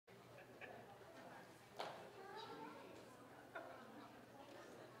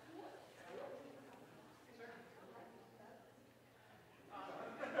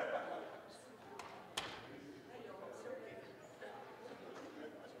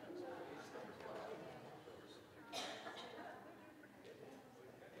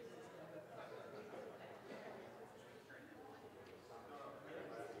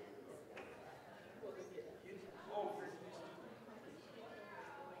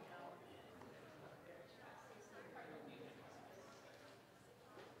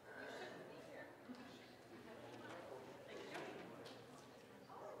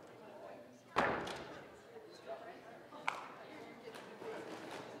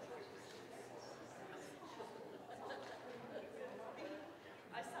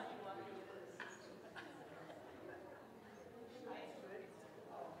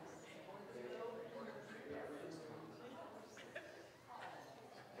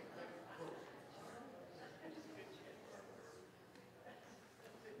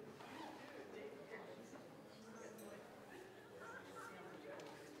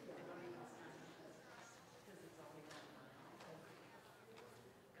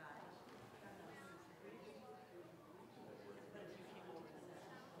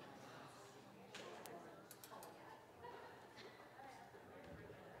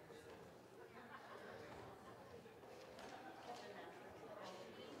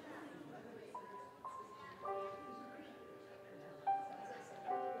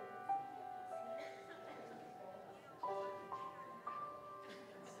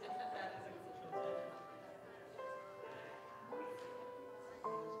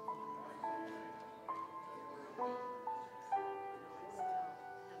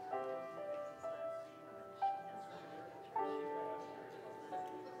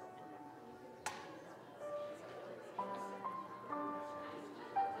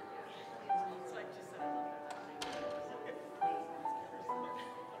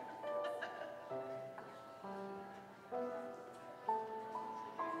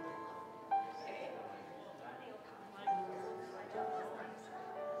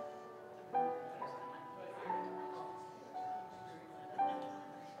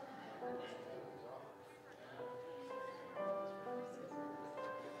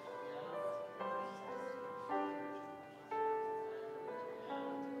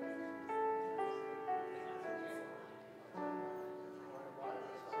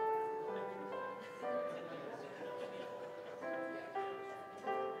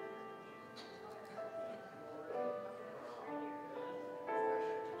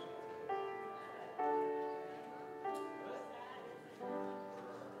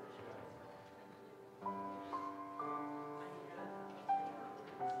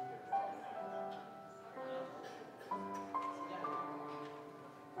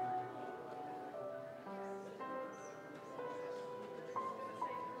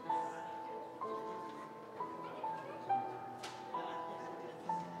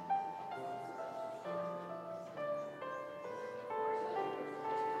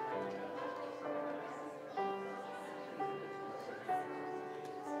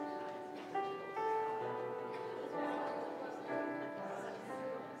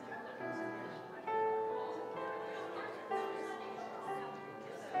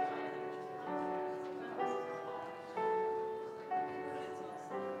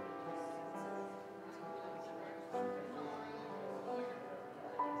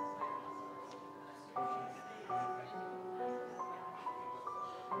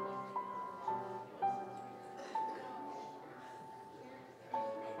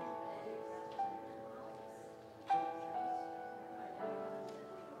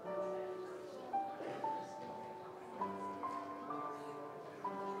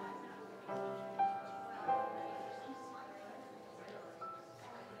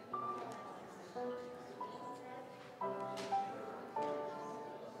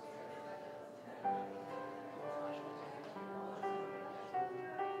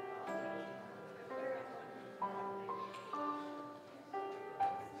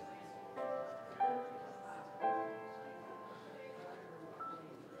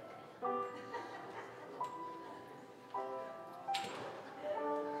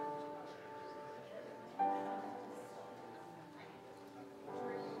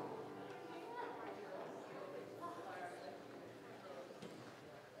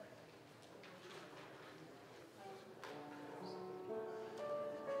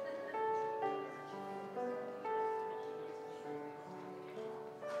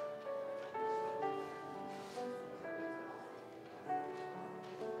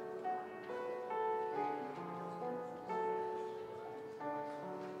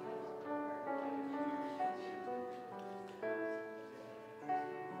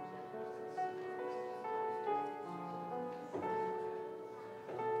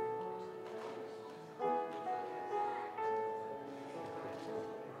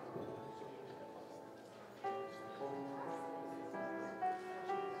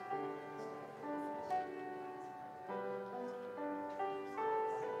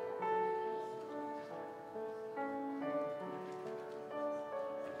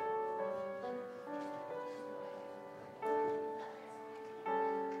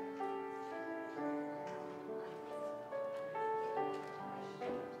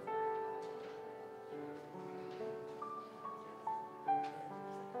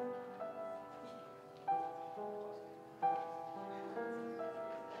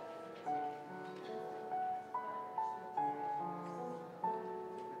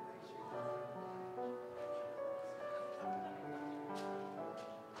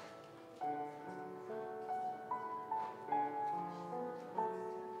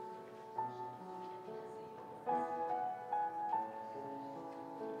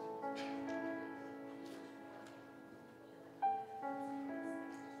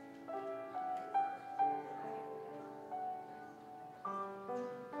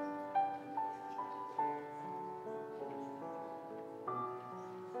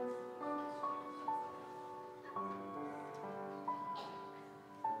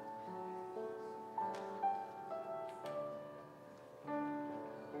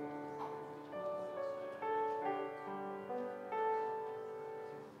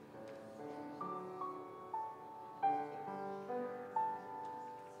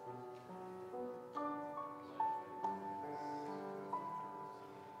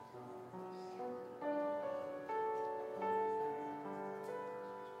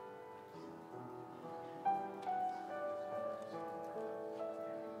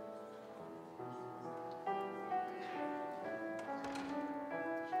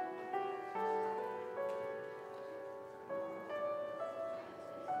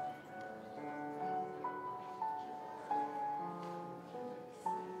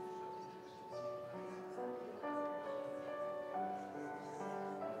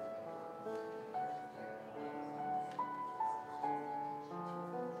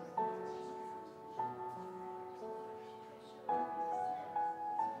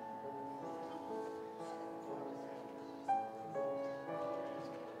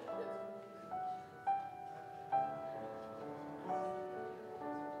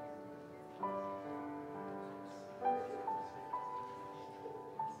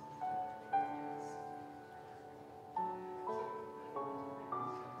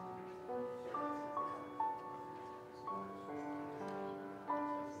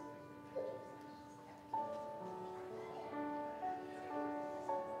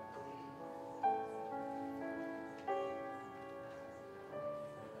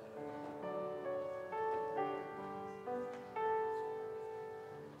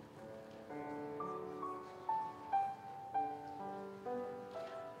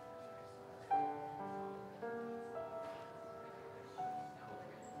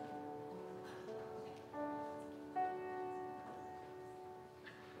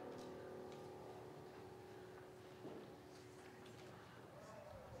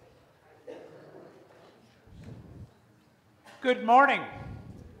Good morning.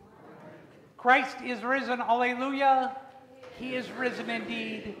 Christ is risen. Alleluia. He is risen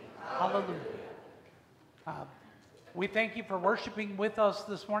indeed. Hallelujah. We thank you for worshiping with us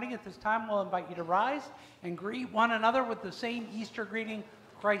this morning. At this time, we'll invite you to rise and greet one another with the same Easter greeting.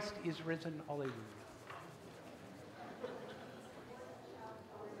 Christ is risen. Alleluia.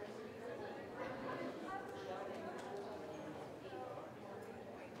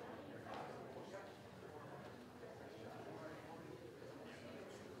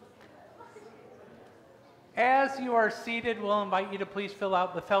 As you are seated, we'll invite you to please fill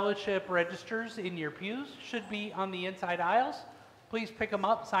out the fellowship registers in your pews. Should be on the inside aisles. Please pick them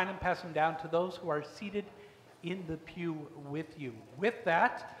up, sign them, pass them down to those who are seated in the pew with you. With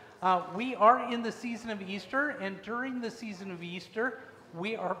that, we are in the season of Easter, and during the season of Easter,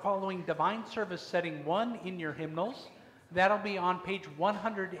 we are following Divine Service Setting 1 in your hymnals. That'll be on page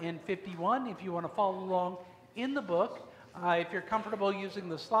 151 if you want to follow along in the book. If you're comfortable using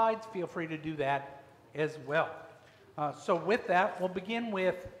the slides, feel free to do that as well. So with that, we'll begin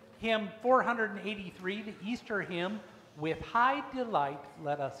with hymn 483, the Easter hymn, "With High Delight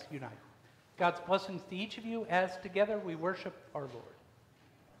Let Us Unite." God's blessings to each of you as together we worship our Lord.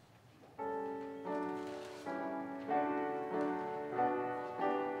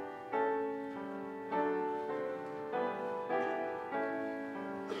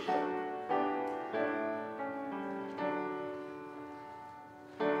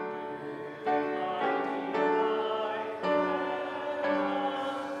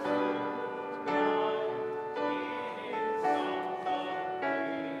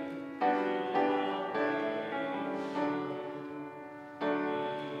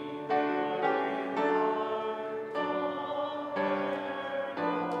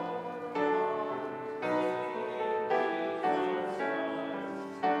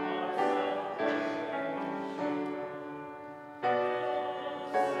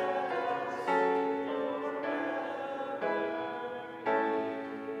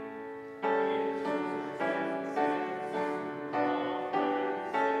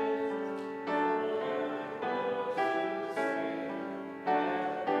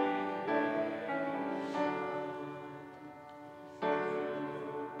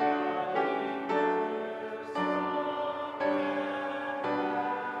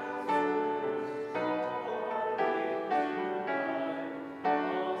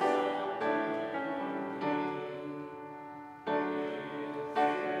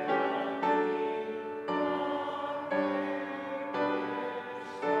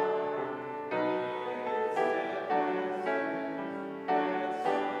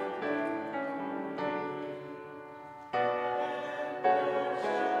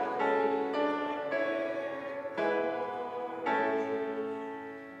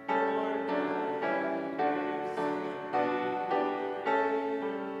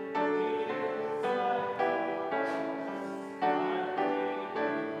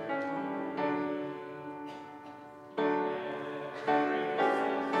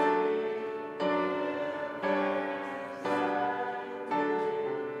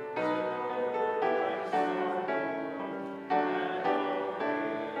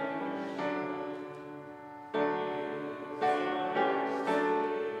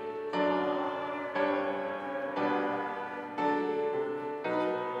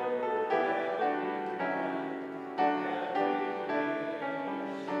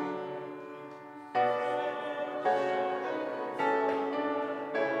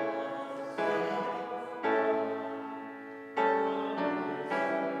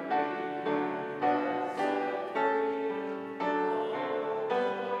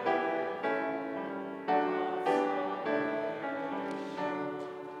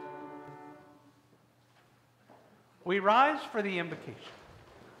 We rise for the invocation.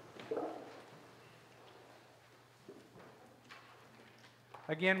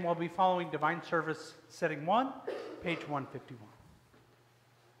 Again, we'll be following Divine Service Setting 1, page 151.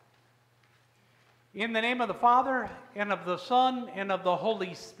 In the name of the Father, and of the Son, and of the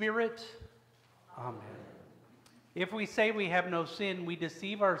Holy Spirit, Amen. If we say we have no sin, we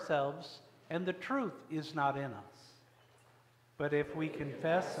deceive ourselves, and the truth is not in us. But if we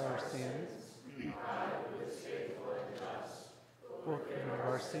confess our sins, will forgive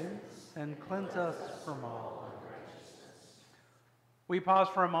our sins and cleanse us from all unrighteousness. We pause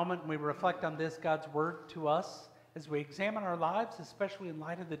for a moment and we reflect on this, God's word to us, as we examine our lives, especially in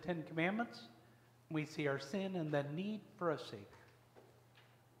light of the Ten Commandments. We see our sin and the need for a Savior.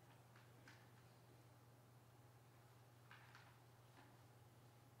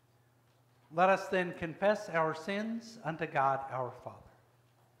 Let us then confess our sins unto God our Father.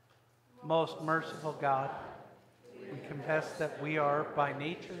 Most merciful God, we We confess that we are by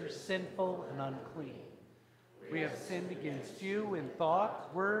nature sinful and unclean. We have sinned against you in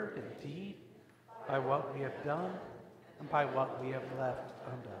thought, word, and deed, by what we have done and by what we have left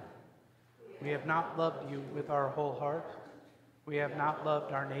undone. We have not loved you with our whole heart. We have not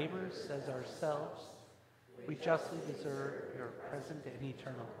loved our neighbors as ourselves. We justly deserve your present and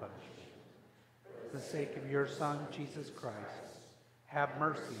eternal punishment. For the sake of your Son, Jesus Christ, have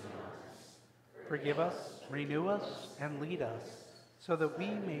mercy on us. Forgive us, renew us, and lead us, so that we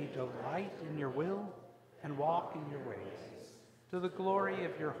may delight in your will and walk in your ways, to the glory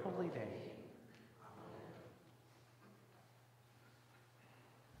of your holy name.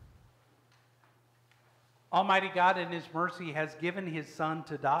 Almighty God in his mercy has given his Son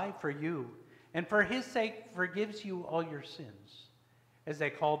to die for you, and for his sake forgives you all your sins. As a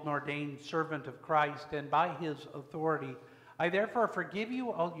called and ordained servant of Christ, and by his authority, I therefore forgive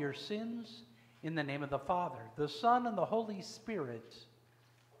you all your sins in the name of the Father, the Son, and the Holy Spirit.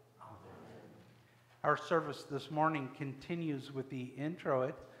 Amen. Our service this morning continues with the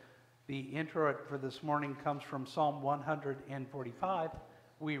introit. The introit for this morning comes from Psalm 145.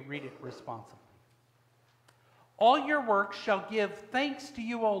 We read it responsibly. All your works shall give thanks to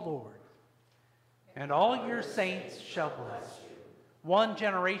you, O Lord, and all your saints shall bless you. One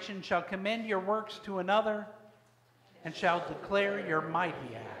generation shall commend your works to another, and shall declare your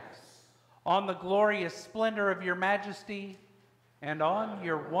mighty acts. On the glorious splendor of your majesty, and on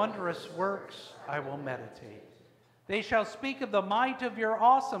your wondrous works I will meditate. They shall speak of the might of your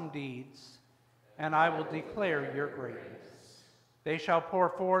awesome deeds, and I will declare your greatness. They shall pour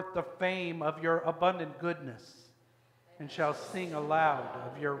forth the fame of your abundant goodness, and shall sing aloud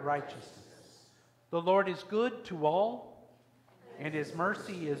of your righteousness. The Lord is good to all, and his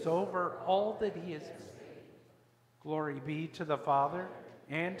mercy is over all that he has made. Glory be to the Father,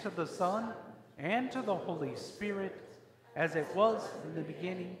 and to the Son, and to the Holy Spirit, as it was in the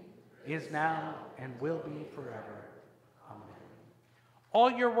beginning, is now, and will be forever. Amen.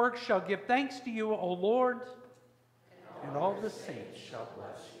 All your works shall give thanks to you, O Lord, and all the saints shall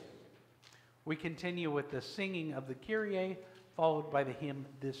bless you. We continue with the singing of the Kyrie, followed by the hymn,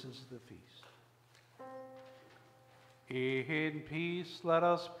 This is the Feast. In peace let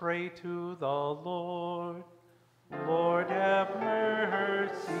us pray to the Lord. Lord, have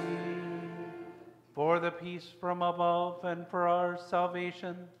mercy. For the peace from above and for our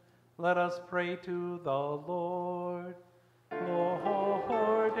salvation, let us pray to the Lord.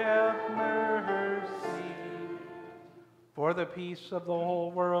 Lord, have mercy. For the peace of the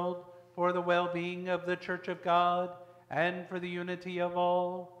whole world, for the well-being of the Church of God, and for the unity of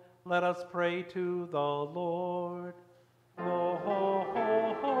all, let us pray to the Lord.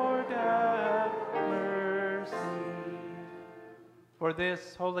 Lord, have mercy. For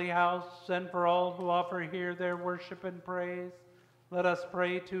this holy house, and for all who offer here their worship and praise, let us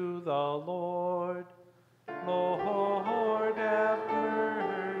pray to the Lord. Lord, have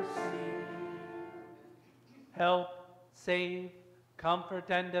mercy. Help, save, comfort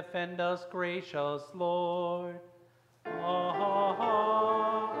and defend us, gracious Lord. Amen.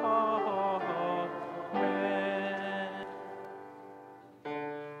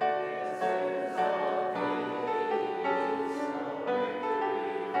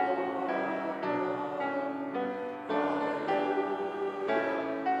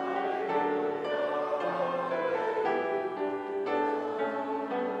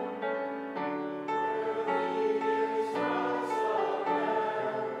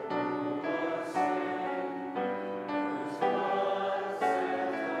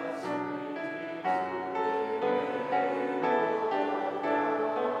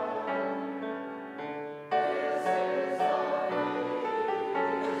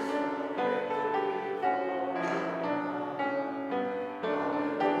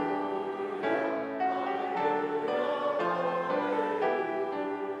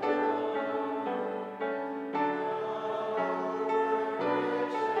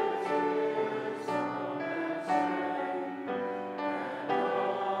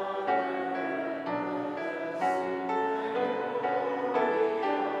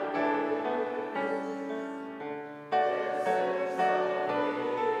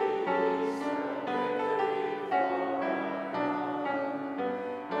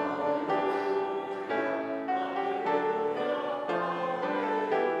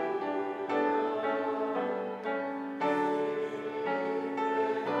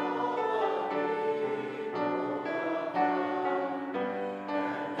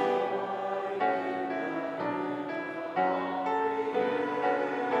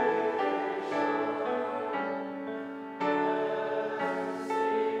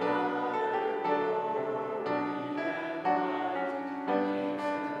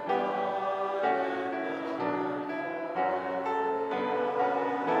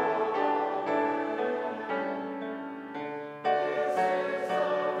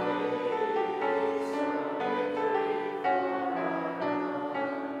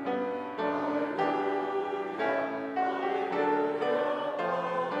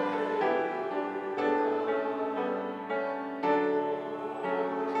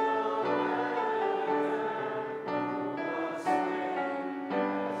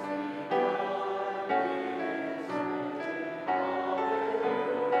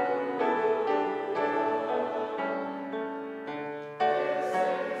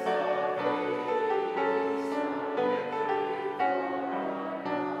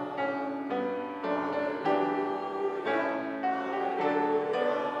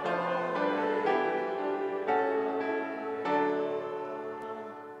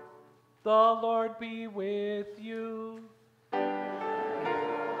 The Lord be with you.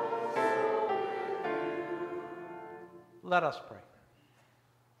 Let us pray.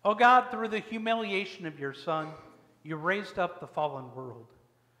 O God, through the humiliation of your Son, you raised up the fallen world.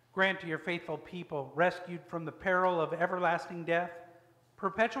 Grant to your faithful people, rescued from the peril of everlasting death,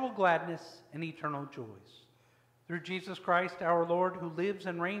 perpetual gladness and eternal joys. Through Jesus Christ our Lord, who lives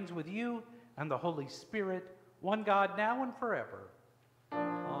and reigns with you and the Holy Spirit, one God, now and forever.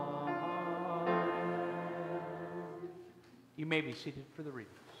 Amen. You may be seated for the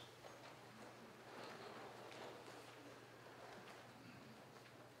readings.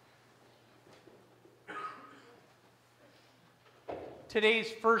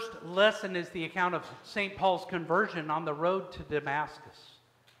 Today's first lesson is the account of St. Paul's conversion on the road to Damascus.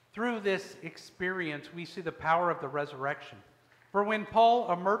 Through this experience, we see the power of the resurrection. For when Paul,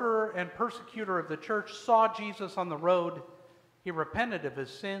 a murderer and persecutor of the church, saw Jesus on the road, he repented of his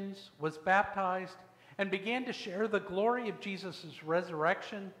sins, was baptized, and began to share the glory of Jesus'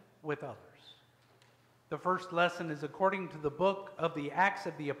 resurrection with others. The first lesson is according to the book of the Acts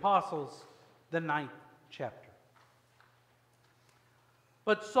of the Apostles, the 9th chapter.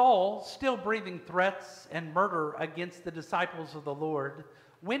 But Saul, still breathing threats and murder against the disciples of the Lord,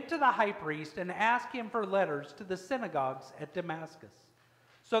 went to the high priest and asked him for letters to the synagogues at Damascus,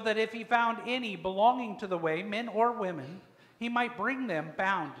 so that if he found any belonging to the way, men or women, he might bring them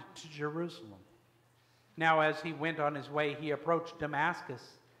bound to Jerusalem. Now as he went on his way, he approached Damascus,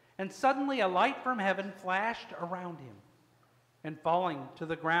 and suddenly a light from heaven flashed around him. And falling to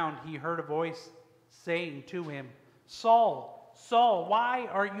the ground, he heard a voice saying to him, "Saul, Saul, why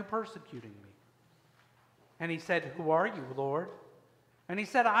are you persecuting me?" And he said, "Who are you, Lord?" And he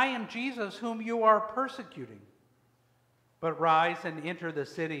said, "I am Jesus, whom you are persecuting. But rise and enter the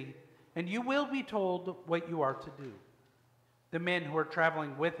city, and you will be told what you are to do." The men who were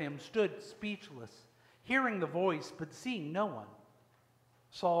traveling with him stood speechless, hearing the voice, but seeing no one.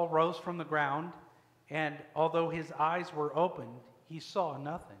 Saul rose from the ground, and although his eyes were opened, he saw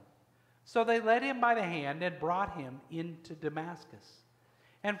nothing. So they led him by the hand and brought him into Damascus.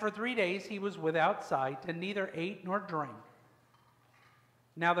 And for 3 days he was without sight, and neither ate nor drank.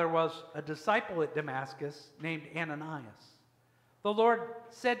 Now there was a disciple at Damascus named Ananias. The Lord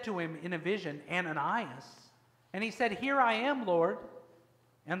said to him in a vision, "Ananias." And he said, "Here I am, Lord."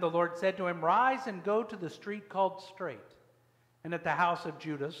 And the Lord said to him, "Rise and go to the street called Straight, and at the house of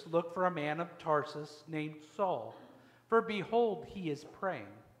Judas look for a man of Tarsus named Saul, for behold, he is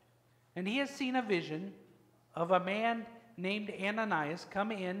praying. And he has seen a vision of a man named Ananias come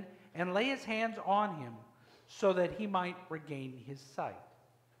in and lay his hands on him so that he might regain his sight."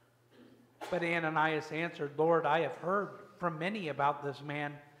 But Ananias answered, "Lord, I have heard from many about this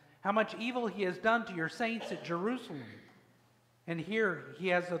man, how much evil he has done to your saints at Jerusalem. And here he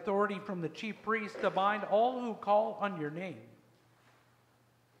has authority from the chief priest to bind all who call on your name."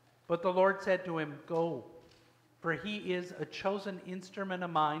 But the Lord said to him, "Go, for he is a chosen instrument of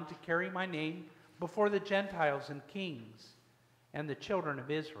mine to carry my name before the Gentiles and kings and the children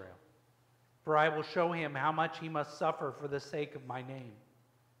of Israel. For I will show him how much he must suffer for the sake of my name."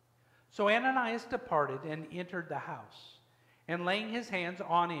 So Ananias departed and entered the house. And laying his hands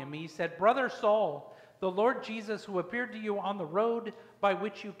on him, he said, "Brother Saul, the Lord Jesus, who appeared to you on the road by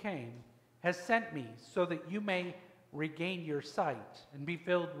which you came, has sent me so that you may regain your sight and be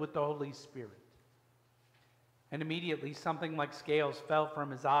filled with the Holy Spirit." And immediately something like scales fell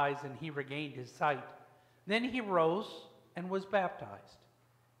from his eyes, and he regained his sight. Then he rose and was baptized,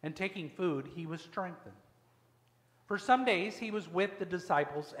 and taking food, he was strengthened. For some days he was with the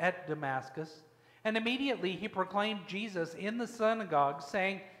disciples at Damascus, and immediately he proclaimed Jesus in the synagogue,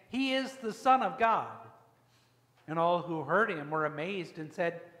 saying, "He is the Son of God." And all who heard him were amazed and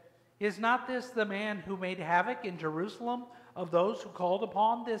said, "Is not this the man who made havoc in Jerusalem of those who called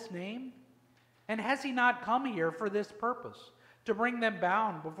upon this name? And has he not come here for this purpose, to bring them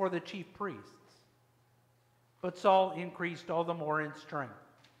bound before the chief priests?" But Saul increased all the more in strength,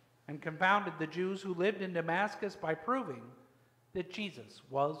 and confounded the Jews who lived in Damascus by proving that Jesus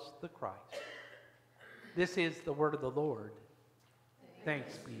was the Christ. This is the word of the Lord.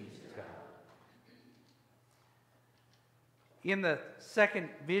 Thanks be to God. In the second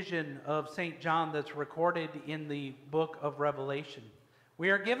vision of St. John that's recorded in the book of Revelation, we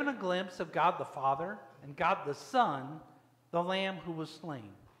are given a glimpse of God the Father and God the Son, the Lamb who was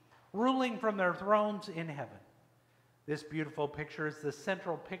slain, ruling from their thrones in heaven. This beautiful picture is the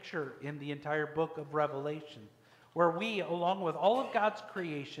central picture in the entire book of Revelation, where we, along with all of God's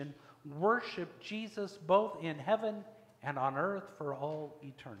creation, worship Jesus both in heaven and on earth for all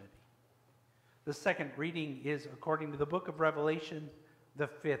eternity. The second reading is according to the book of Revelation, the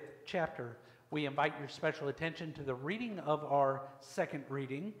 5th chapter. We invite your special attention to the reading of our second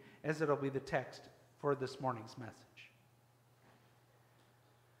reading, as it'll be the text for this morning's message.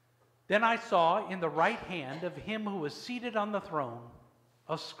 Then I saw in the right hand of him who was seated on the throne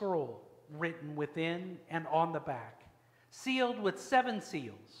a scroll written within and on the back, sealed with 7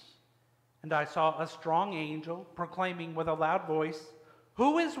 seals. And I saw a strong angel proclaiming with a loud voice,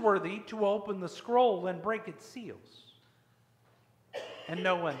 "Who is worthy to open the scroll and break its seals?" And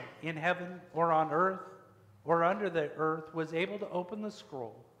no one in heaven or on earth or under the earth was able to open the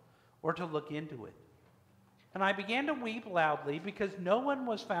scroll or to look into it. And I began to weep loudly because no one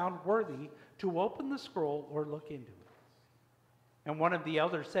was found worthy to open the scroll or look into it. And one of the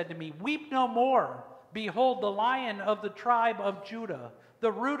elders said to me, "Weep no more. Behold, the Lion of the tribe of Judah,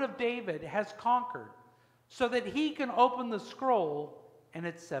 the Root of David, has conquered, so that he can open the scroll and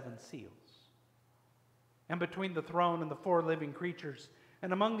its 7 seals." And between the throne and the 4 living creatures,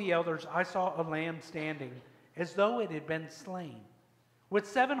 and among the elders, I saw a lamb standing, as though it had been slain, with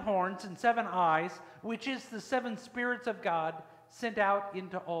 7 horns and 7 eyes, which is the 7 spirits of God sent out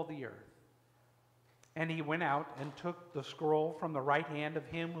into all the earth. And he went out and took the scroll from the right hand of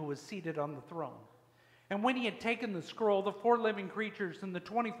him who was seated on the throne. And when he had taken the scroll, the 4 living creatures and the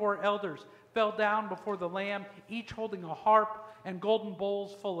 24 elders fell down before the Lamb, each holding a harp and golden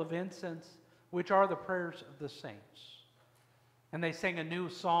bowls full of incense, which are the prayers of the saints. And they sang a new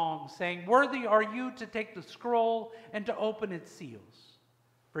song, saying, "Worthy are you to take the scroll and to open its seals.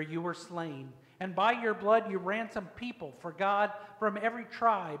 For you were slain, and by your blood you ransomed people for God from every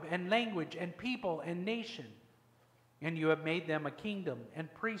tribe and language and people and nation. And you have made them a kingdom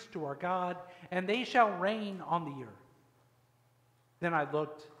and priests to our God, and they shall reign on the earth." Then I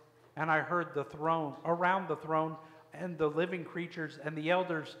looked, and I heard the throne, around the throne, and the living creatures and the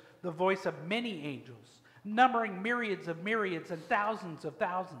elders, the voice of many angels, numbering myriads of myriads and thousands of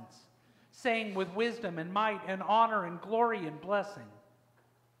thousands, saying with wisdom and might and honor and glory and blessing.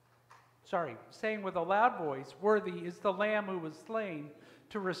 Saying with a loud voice, "Worthy is the Lamb who was slain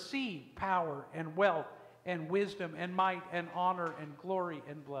to receive power and wealth and wisdom and might and honor and glory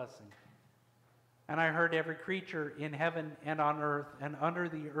and blessing." And I heard every creature in heaven and on earth and under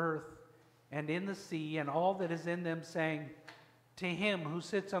the earth and in the sea and all that is in them saying, "To him who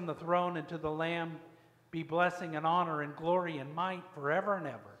sits on the throne and to the Lamb be blessing and honor and glory and might forever and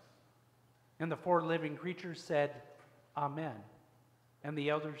ever." And the 4 living creatures said, "Amen." And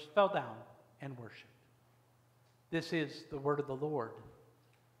the elders fell down and worshipped. This is the word of the Lord.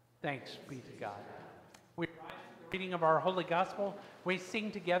 Thanks be to God. We rise to the reading of our Holy Gospel. We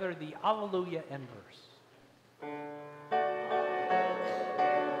sing together the Alleluia end verse.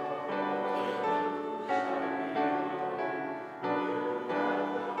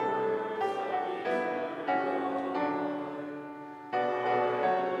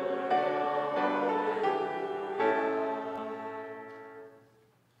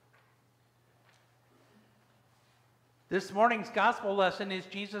 This morning's gospel lesson is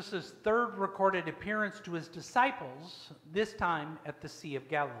Jesus' 3rd recorded appearance to his disciples, this time at the Sea of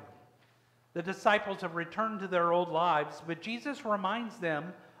Galilee. The disciples have returned to their old lives, but Jesus reminds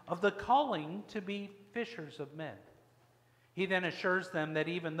them of the calling to be fishers of men. He then assures them that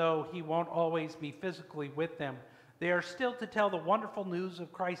even though he won't always be physically with them, they are still to tell the wonderful news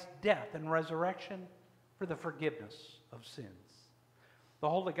of Christ's death and resurrection for the forgiveness of sins. The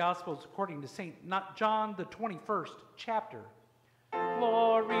Holy Gospel is according to St. John, the 21st chapter.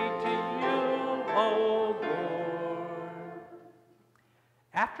 Glory to you, O Lord.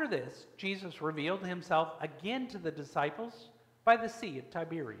 After this, Jesus revealed himself again to the disciples by the Sea of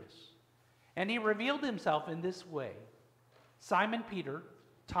Tiberias. And he revealed himself in this way. Simon Peter,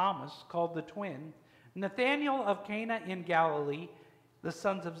 Thomas, called the twin, Nathanael of Cana in Galilee, the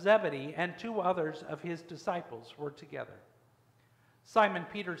sons of Zebedee, and 2 others of his disciples were together. Simon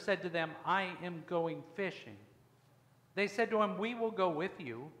Peter said to them, "I am going fishing." They said to him, "We will go with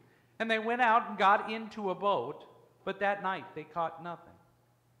you." And they went out and got into a boat, but that night they caught nothing.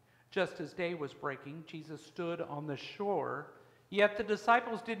 Just as day was breaking, Jesus stood on the shore, yet the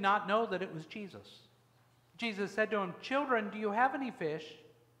disciples did not know that it was Jesus. Jesus said to them, "Children, do you have any fish?"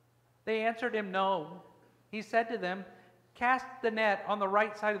 They answered him, "No." He said to them, "Cast the net on the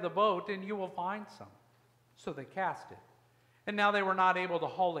right side of the boat, and you will find some." So they cast it. And now they were not able to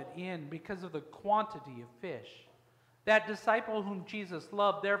haul it in because of the quantity of fish. That disciple whom Jesus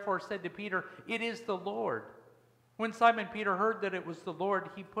loved therefore said to Peter, "It is the Lord." When Simon Peter heard that it was the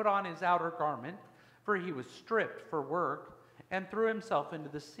Lord, he put on his outer garment, for he was stripped for work, and threw himself into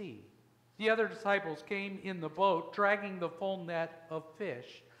the sea. The other disciples came in the boat, dragging the full net of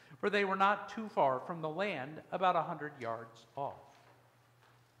fish, for they were not too far from the land, about 100 yards off.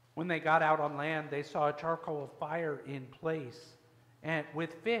 When they got out on land, they saw a charcoal fire in place, and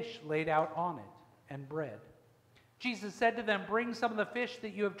with fish laid out on it, and bread. Jesus said to them, "Bring some of the fish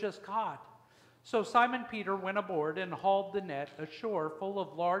that you have just caught." So Simon Peter went aboard and hauled the net ashore full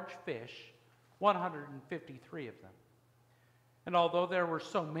of large fish, 153 of them. And although there were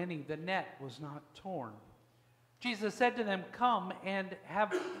so many, the net was not torn. Jesus said to them, "Come and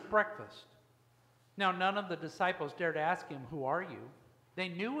have breakfast." Now none of the disciples dared ask him, "Who are you?" They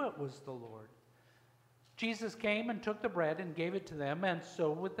knew it was the Lord. Jesus came and took the bread and gave it to them, and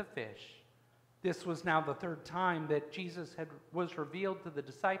so with the fish. This was now the third time that Jesus was revealed to the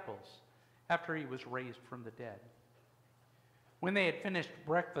disciples after he was raised from the dead. When they had finished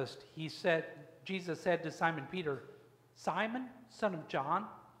breakfast, Jesus said to Simon Peter, "Simon, son of John,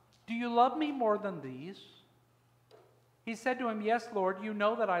 do you love me more than these?" He said to him, "Yes, Lord, you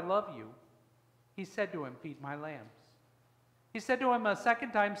know that I love you." He said to him, "Feed my lambs." He said to him a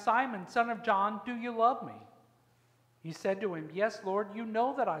second time, "Simon, son of John, do you love me?" He said to him, "Yes, Lord, you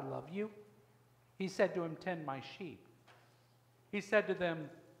know that I love you." He said to him, "Tend my sheep." He said to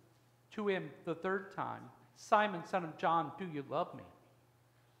him the third time, "Simon, son of John, do you love me?"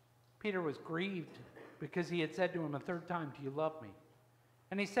 Peter was grieved because he had said to him a third time, "Do you love me?"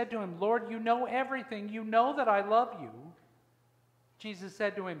 And he said to him, "Lord, you know everything. You know that I love you." Jesus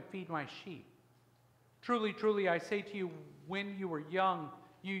said to him, "Feed my sheep. Truly, truly, I say to you, when you were young,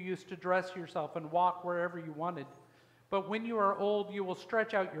 you used to dress yourself and walk wherever you wanted. But when you are old, you will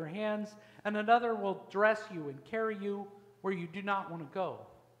stretch out your hands, and another will dress you and carry you where you do not want to go."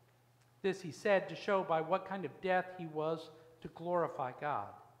 This he said to show by what kind of death he was to glorify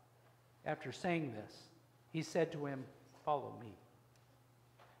God. After saying this, he said to him, "Follow me."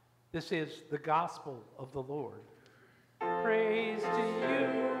 This is the gospel of the Lord. Praise to you,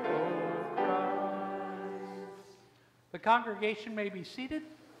 O Christ. The congregation may be seated.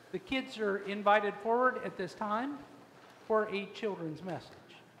 The kids are invited forward at this time for a children's message.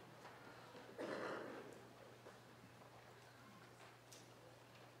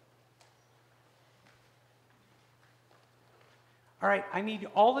 All right, I need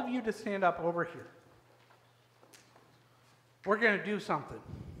all of you to stand up over here. We're going to do something.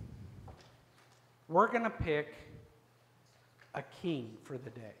 We're going to pick a king for the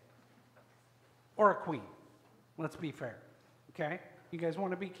day. Or a queen. Let's be fair. Okay? You guys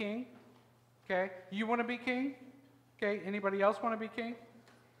want to be king? Okay? You want to be king? Okay? Anybody else want to be king?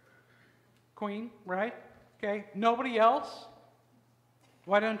 Queen, right? Okay? Nobody else?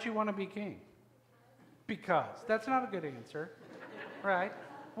 Why don't you want to be king? Because. That's not a good answer. Right?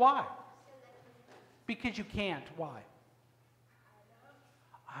 Why? Because you can't. Why?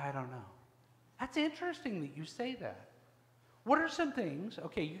 I don't know. That's interesting that you say that. What are some things,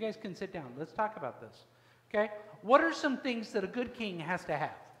 okay, you guys can sit down. Let's talk about this. Okay? What are some things that a good king has to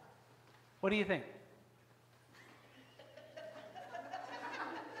have? What do you think?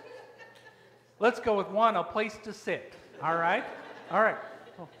 Let's go with one, a place to sit. All right? All right.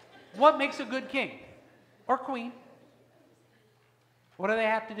 What makes a good king or queen? What do they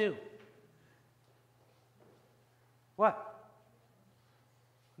have to do? What?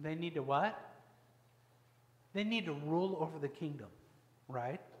 They need to what? They need to rule over the kingdom,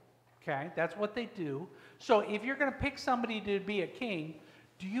 right? Okay, that's what they do. So if you're going to pick somebody to be a king,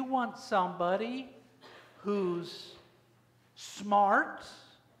 do you want somebody who's smart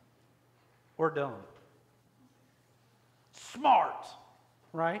or dumb? Smart,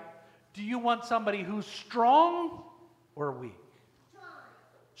 right? Do you want somebody who's strong or weak?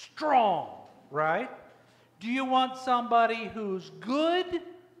 Strong, right? Do you want somebody who's good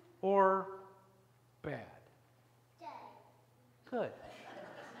or bad? Good.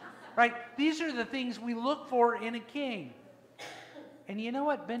 Right? These are the things we look for in a king. And you know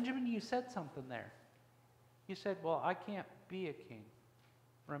what, Benjamin, you said something there. You said, well, I can't be a king.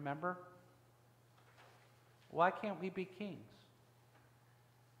 Remember? Why can't we be kings?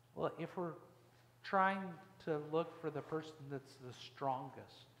 Well, if we're trying to look for the person that's the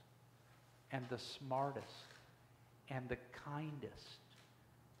strongest and the smartest and the kindest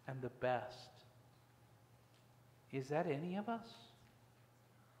and the best, is that any of us?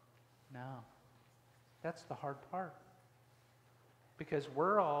 No. That's the hard part. Because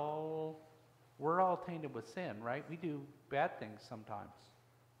we're all tainted with sin, right? We do bad things sometimes.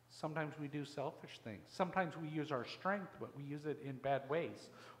 Sometimes we do selfish things. Sometimes we use our strength, but we use it in bad ways.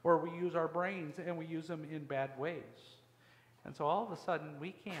 Or we use our brains and we use them in bad ways. And so all of a sudden,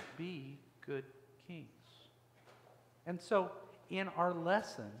 we can't be good kings. And so in our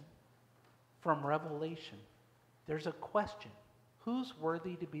lesson from Revelation, there's a question. Who's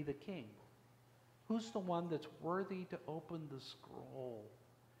worthy to be the king? Who's the one that's worthy to open the scroll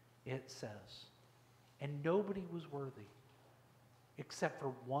it says. And nobody was worthy except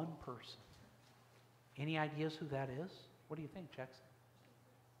for one person. Any ideas who that is? What do you think, Jackson?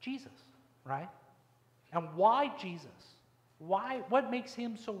 Jesus, right? And why Jesus? Why? What makes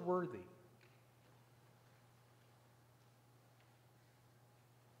him so worthy?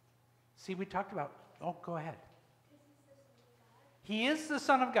 See, we talked about, oh, go ahead. He is the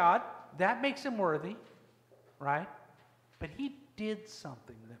Son of God. That makes him worthy, right? But he did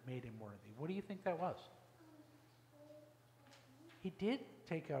something that made him worthy. What do you think that was? He did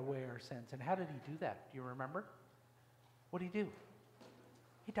take away our sins. And how did he do that? Do you remember? What did he do?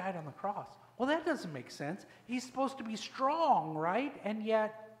 He died on the cross. Well, that doesn't make sense. He's supposed to be strong, right? And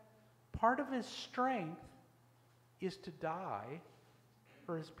yet, part of his strength is to die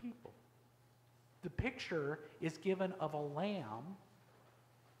for his people. The picture is given of a lamb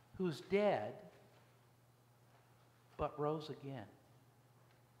who's dead but rose again.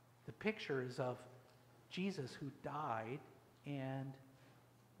 The picture is of Jesus who died and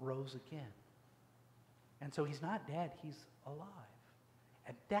rose again. And so he's not dead, he's alive.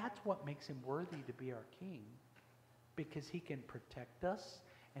 And that's what makes him worthy to be our king, because he can protect us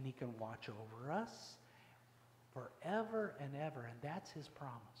and he can watch over us forever and ever, and that's his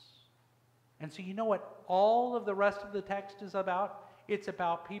promise. And so you know what all of the rest of the text is about? It's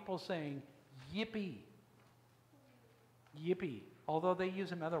about people saying, yippee, yippee. Although they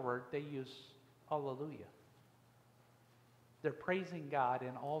use another word, they use hallelujah. They're praising God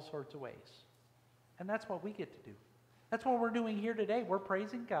in all sorts of ways. And that's what we get to do. That's what we're doing here today. We're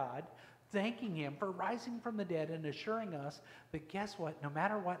praising God, thanking him for rising from the dead and assuring us that guess what? No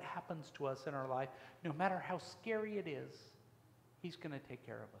matter what happens to us in our life, no matter how scary it is, he's going to take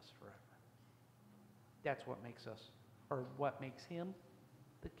care of us forever. That's what makes us, or what makes him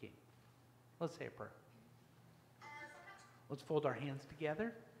the king. Let's say a prayer. Let's fold our hands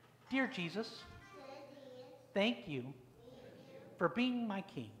together. Dear Jesus, thank you for being my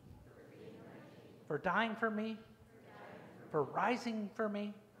king, for dying for me, for rising for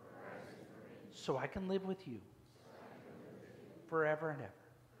me, so I can live with you forever and ever.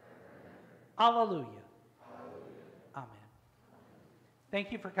 Hallelujah. Amen.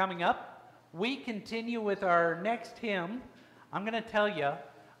 Thank you for coming up. We continue with our next hymn. I'm going to tell you,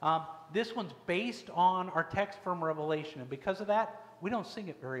 this one's based on our text from Revelation, and because of that, we don't sing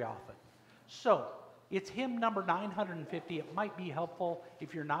it very often. So, it's hymn number 950. It might be helpful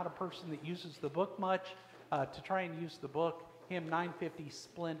if you're not a person that uses the book much to try and use the book. Hymn 950,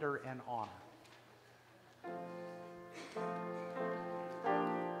 Splendor and Honor.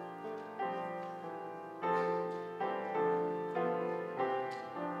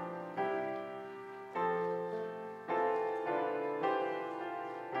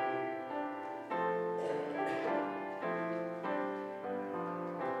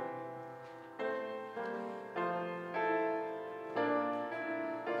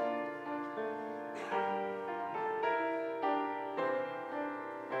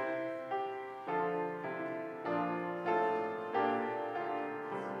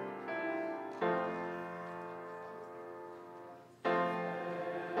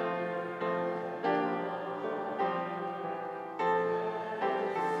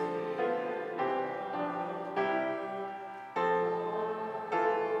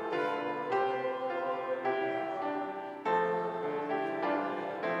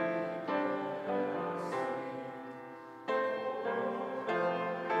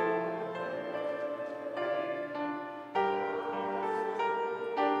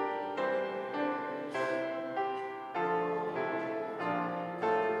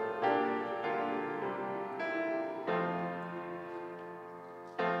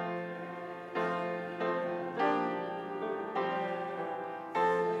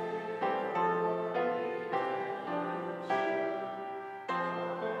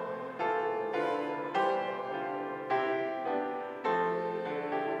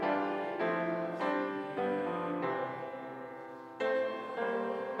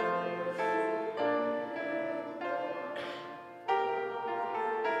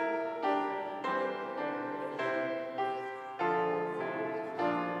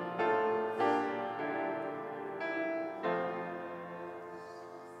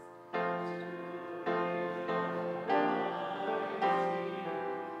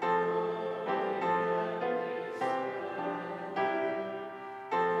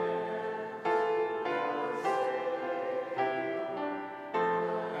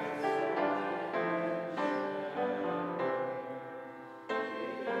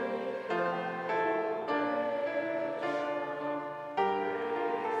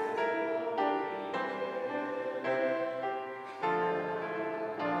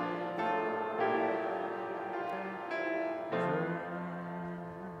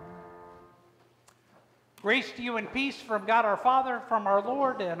 Grace to you and peace from God our Father, from our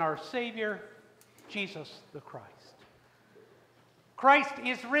Lord and our Savior, Jesus the Christ. Christ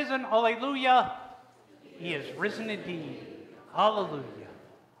is risen, alleluia. He is risen indeed, hallelujah.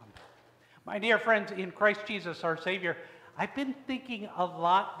 My dear friends, in Christ Jesus our Savior, I've been thinking a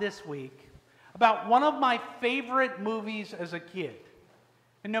lot this week about one of my favorite movies as a kid.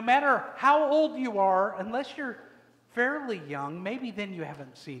 And no matter how old you are, unless you're fairly young, maybe then you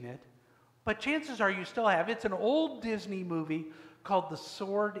haven't seen it, but chances are you still have. It's an old Disney movie called The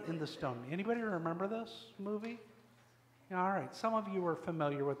Sword in the Stone. Anybody remember this movie? All right, some of you are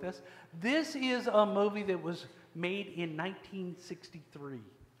familiar with this. This is a movie that was made in 1963.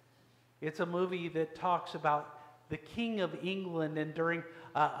 It's a movie that talks about the King of England and during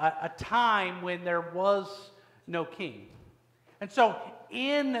a time when there was no king. And so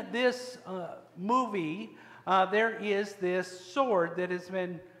in this movie, there is this sword that has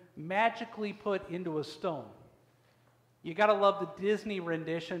been magically put into a stone. You got to love the Disney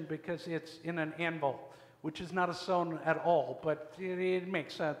rendition because it's in an anvil, which is not a stone at all, but it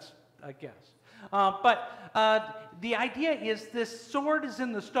makes sense, I guess. But the idea is this sword is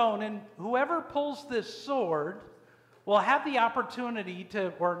in the stone, and whoever pulls this sword will have the opportunity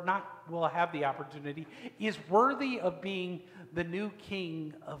to, or not will have the opportunity, is worthy of being the new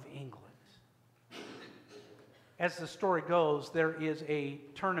king of England. As the story goes, there is a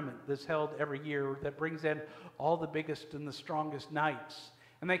tournament that's held every year that brings in all the biggest and the strongest knights.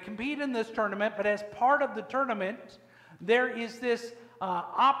 And they compete in this tournament, but as part of the tournament, there is this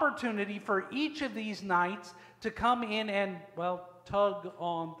opportunity for each of these knights to come in and, well, tug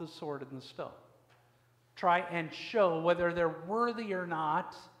on the sword in the stone. Try and show whether they're worthy or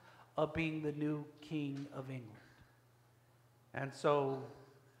not of being the new king of England. And so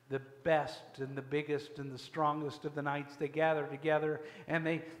the best and the biggest and the strongest of the knights, they gather together and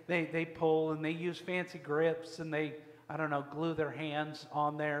they pull and they use fancy grips and they, I don't know, glue their hands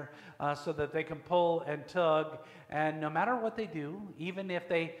on there so that they can pull and tug. And no matter what they do, even if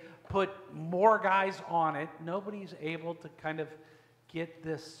they put more guys on it, nobody's able to kind of get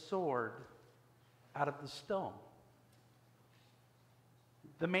this sword out of the stone.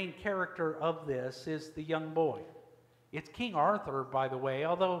 The main character of this is the young boy. It's King Arthur, by the way,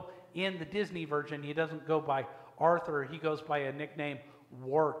 although in the Disney version he doesn't go by Arthur, he goes by a nickname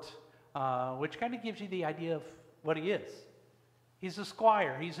Wart, which kind of gives you the idea of what he is. He's a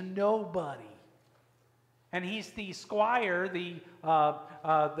squire, he's a nobody. And he's the squire, the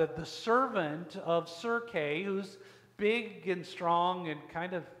servant of Sir Kay, who's big and strong and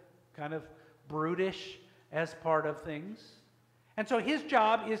kind of brutish as part of things. And so his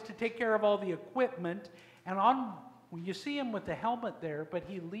job is to take care of all the equipment. And when you see him with the helmet there, but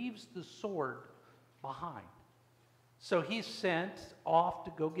he leaves the sword behind. So he's sent off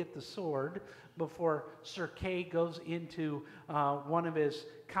to go get the sword before Sir Kay goes into one of his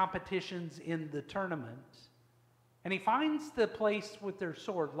competitions in the tournament. And he finds the place with their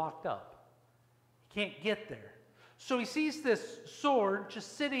sword locked up. He can't get there. So he sees this sword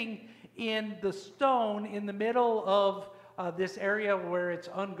just sitting in the stone in the middle of this area where it's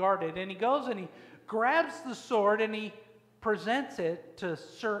unguarded. And he goes and he grabs the sword and he presents it to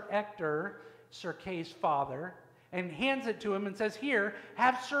Sir Ector, Sir Kay's father, and hands it to him and says, "Here,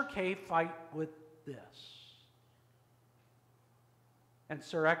 have Sir Kay fight with this." And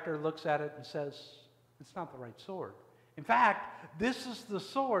Sir Ector looks at it and says, "It's not the right sword. In fact, this is the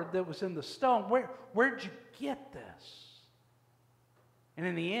sword that was in the stone. Where'd you get this?" And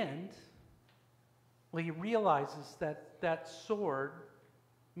in the end, well, he realizes that that sword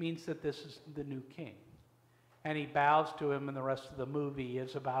means that this is the new king. And he bows to him, and the rest of the movie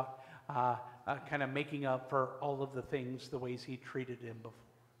is about kind of making up for all of the things, the ways he treated him before.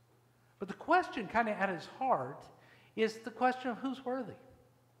 But the question kind of at his heart is the question of who's worthy.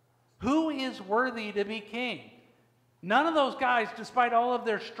 Who is worthy to be king? None of those guys, despite all of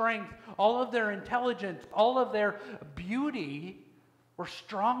their strength, all of their intelligence, all of their beauty, were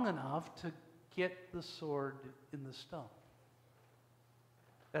strong enough to get the sword in the stone.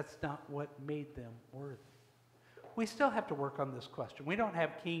 That's not what made them worthy. We still have to work on this question. We don't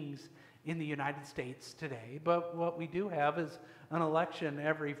have kings in the United States today, but what we do have is an election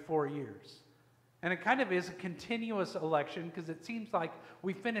every 4 years. And it kind of is a continuous election because it seems like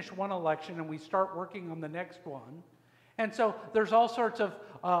we finish one election and we start working on the next one. And so there's all sorts of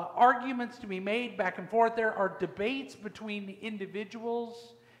arguments to be made back and forth. There are debates between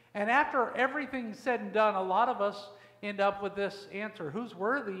individuals. And after everything's said and done, a lot of us end up with this answer. Who's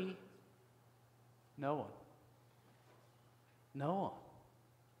worthy? No one. No one.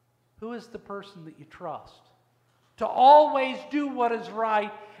 Who is the person that you trust to always do what is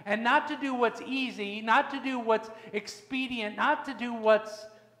right and not to do what's easy, not to do what's expedient, not to do what's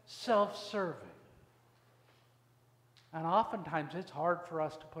self-serving. And oftentimes it's hard for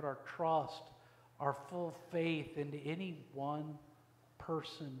us to put our trust, our full faith into any one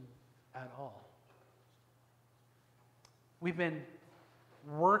person at all. We've been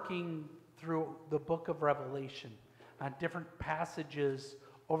working through the book of Revelation on different passages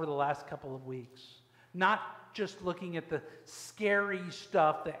over the last couple of weeks. Not just looking at the scary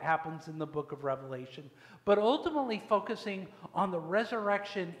stuff that happens in the book of Revelation, but ultimately focusing on the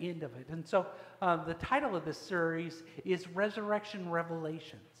resurrection end of it. And so the title of this series is Resurrection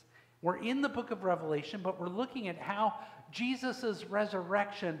Revelations. We're in the book of Revelation, but we're looking at how Jesus'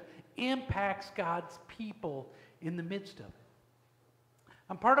 resurrection impacts God's people in the midst of it.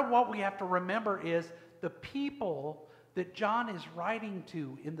 And part of what we have to remember is the people that John is writing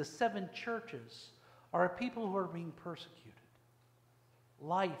to in the 7 churches are people who are being persecuted.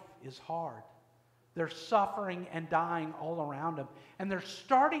 Life is hard. They're suffering and dying all around them. And they're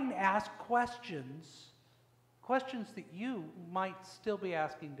starting to ask questions that you might still be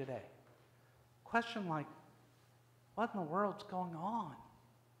asking today. Question like, what in the world's going on?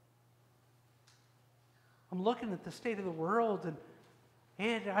 I'm looking at the state of the world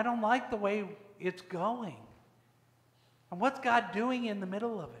and I don't like the way it's going. And what's God doing in the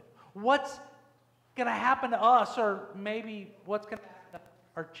middle of it? What's going to happen to us, or maybe what's going to happen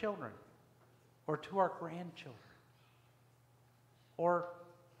to our children or to our grandchildren? Or,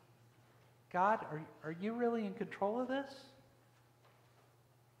 God, are you really in control of this?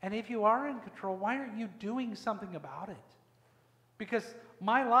 And if you are in control, why aren't you doing something about it? Because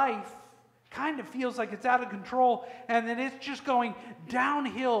my life kind of feels like it's out of control and that it's just going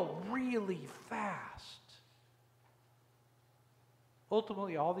downhill really fast.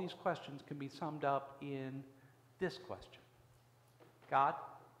 Ultimately, all these questions can be summed up in this question. God,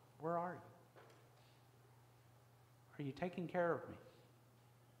 where are you? Are you taking care of me?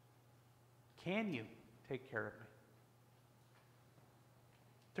 Can you take care of me?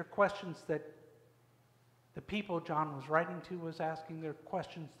 They're questions that the people John was writing to was asking. They're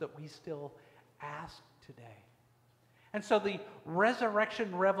questions that we still ask today. And so the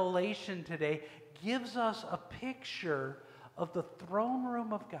resurrection revelation today gives us a picture of the throne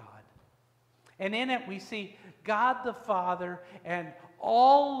room of God. And in it we see God the Father and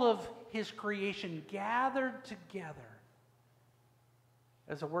all of his creation gathered together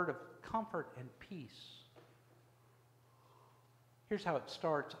as a word of comfort and peace. Here's how it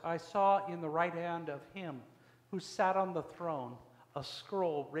starts. I saw in the right hand of him who sat on the throne a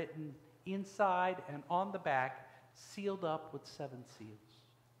scroll written inside and on the back, sealed up with 7 seals.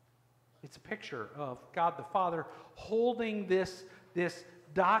 It's a picture of God the Father holding this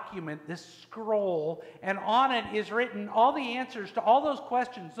document, this scroll, and on it is written all the answers to all those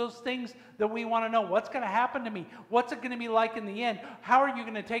questions, those things that we want to know. What's going to happen to me? What's it going to be like in the end? How are you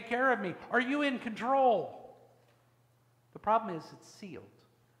going to take care of me? Are you in control? The problem is it's sealed.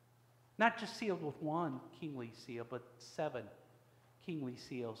 Not just sealed with 1 kingly seal, but 7 kingly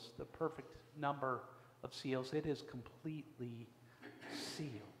seals, the perfect number of seals. It is completely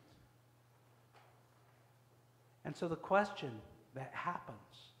sealed. And so the question that happens,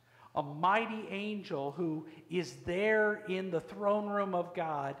 a mighty angel who is there in the throne room of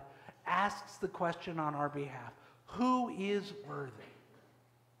God asks the question on our behalf, who is worthy?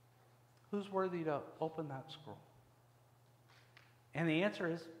 Who's worthy to open that scroll? And the answer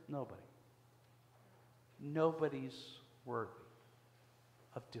is nobody. Nobody's worthy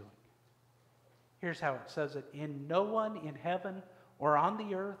of doing it. Here's how it says it. And no one in heaven or on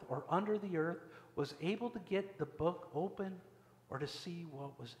the earth or under the earth was able to get the book open or to see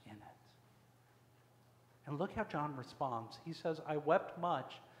what was in it. And look how John responds. He says, I wept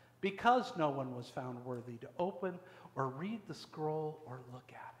much because no one was found worthy to open or read the scroll or look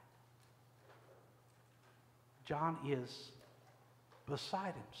at it. John is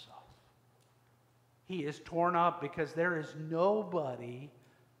beside himself. He is torn up because there is nobody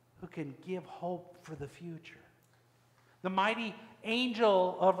who can give hope for the future. The mighty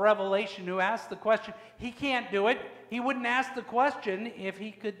angel of Revelation who asked the question, he can't do it. He wouldn't ask the question if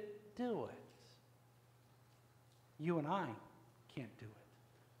he could do it. You and I can't do it.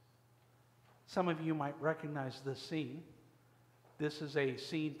 Some of you might recognize this scene. This is a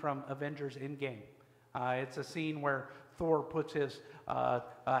scene from Avengers Endgame. It's a scene where Thor puts his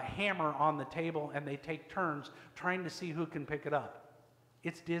hammer on the table and they take turns trying to see who can pick it up.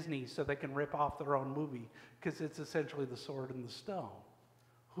 It's Disney, so they can rip off their own movie because it's essentially the sword and the stone.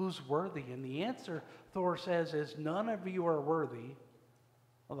 Who's worthy? And the answer, Thor says, is none of you are worthy,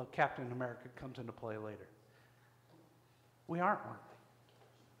 although Captain America comes into play later. We aren't worthy.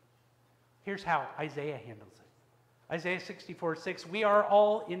 Here's how Isaiah handles it. Isaiah 64:6, we are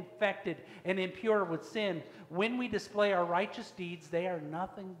all infected and impure with sin. When we display our righteous deeds, they are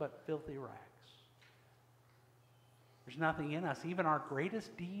nothing but filthy rags. There's nothing in us. Even our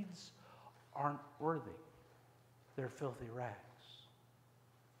greatest deeds aren't worthy. They're filthy rags.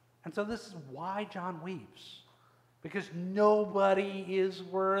 And so this is why John weeps. Because nobody is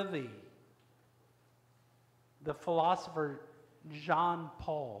worthy. The philosopher Jean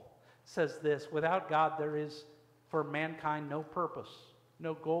Paul says this, without God there is for mankind no purpose,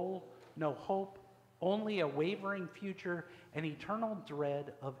 no goal, no hope, only a wavering future and eternal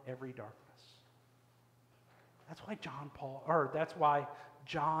dread of every darkness. That's why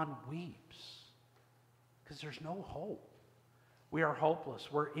John weeps. Because there's no hope. We are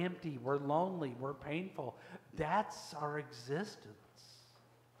hopeless, we're empty, we're lonely, we're painful. That's our existence.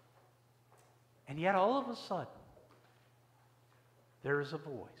 And yet all of a sudden, there is a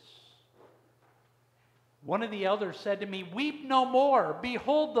voice. One of the elders said to me, "Weep no more.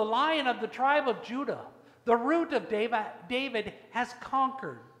 Behold, the Lion of the tribe of Judah, the root of David, has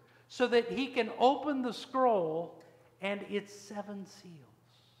conquered, so that he can open the scroll and its 7 seals."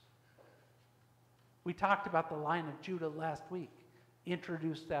 We talked about the Lion of Judah last week.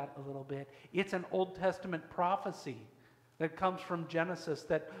 Introduced that a little bit. It's an Old Testament prophecy that comes from Genesis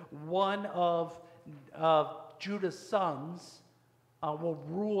that one of Judah's sons will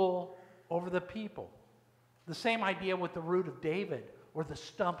rule over the people. The same idea with the root of David or the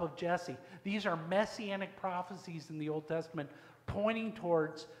stump of Jesse. These are messianic prophecies in the Old Testament pointing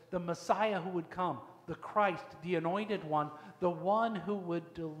towards the Messiah who would come, the Christ, the anointed one, the one who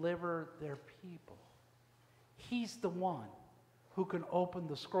would deliver their people. He's the one who can open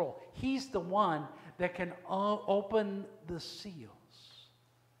the scroll. He's the one that can open the seals.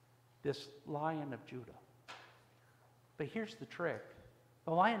 This Lion of Judah. But here's the trick.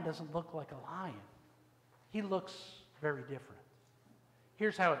 The lion doesn't look like a lion. He looks very different.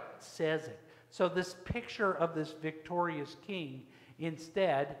 Here's how it says it. So this picture of this victorious king,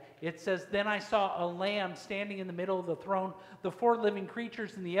 instead, it says, "Then I saw a lamb standing in the middle of the throne, the 4 living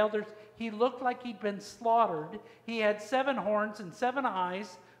creatures and the elders. He looked like he'd been slaughtered. He had 7 horns and 7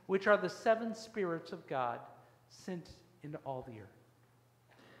 eyes, which are the 7 spirits of God sent into all the earth."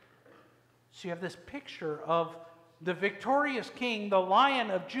 So you have this picture of the victorious king, the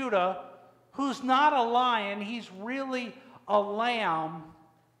Lion of Judah, who's not a lion, he's really a lamb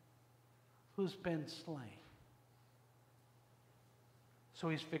who's been slain. So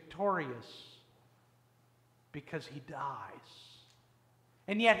he's victorious because he dies.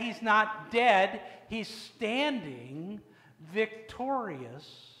 And yet he's not dead, he's standing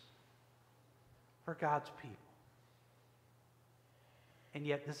victorious for God's people. And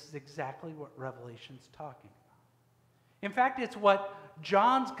yet this is exactly what Revelation's talking about. In fact, it's what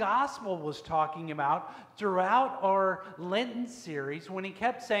John's gospel was talking about throughout our Lenten series when he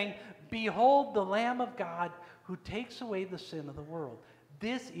kept saying, "Behold the Lamb of God who takes away the sin of the world."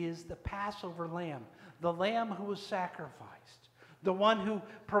 This is the Passover lamb, the lamb who was sacrificed, the one who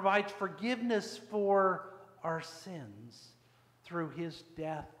provides forgiveness for our sins through his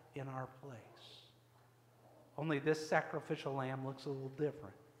death in our place. Only this sacrificial lamb looks a little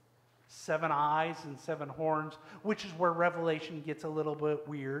different. 7 eyes and 7 horns, which is where Revelation gets a little bit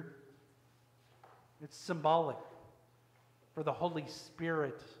weird. It's symbolic for the Holy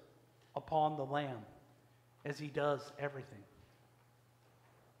Spirit upon the Lamb as he does everything.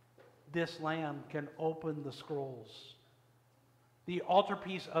 This Lamb can open the scrolls. The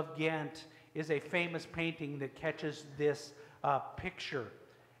altarpiece of Ghent is a famous painting that catches this picture.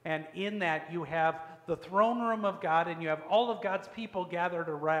 And in that you have the throne room of God and you have all of God's people gathered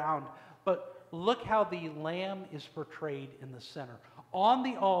around. But look how the Lamb is portrayed in the center. On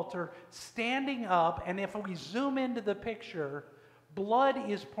the altar, standing up, and if we zoom into the picture, blood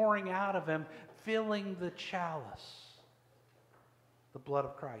is pouring out of him, filling the chalice. The blood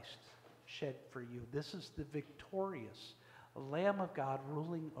of Christ shed for you. This is the victorious Lamb of God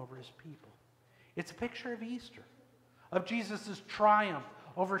ruling over his people. It's a picture of Easter, of Jesus' triumph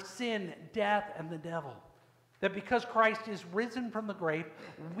over sin, death, and the devil. That because Christ is risen from the grave,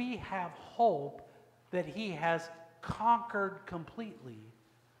 we have hope that he has conquered completely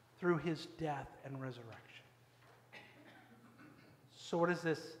through his death and resurrection. So what does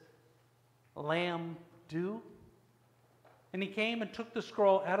this Lamb do? And he came and took the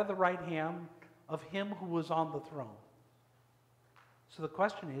scroll out of the right hand of him who was on the throne. So the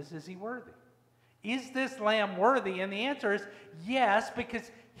question is he worthy? Is this Lamb worthy? And the answer is yes, because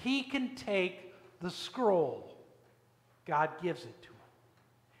he can take the scroll. God gives it to him.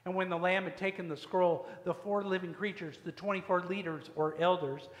 And when the Lamb had taken the scroll, the 4 living creatures, the 24 leaders or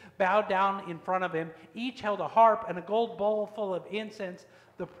elders, bowed down in front of him. Each held a harp and a gold bowl full of incense,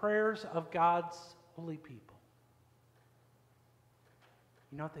 the prayers of God's holy people.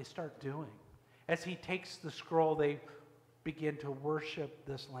 You know what they start doing? As he takes the scroll, they begin to worship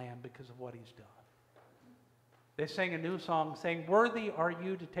this Lamb because of what he's done. They sang a new song saying, "Worthy are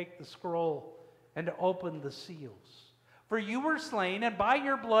you to take the scroll and to open the seals. For you were slain, and by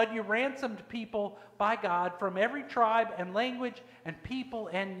your blood you ransomed people by God from every tribe and language and people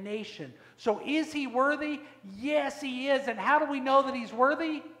and nation." So is he worthy? Yes, he is. And how do we know that he's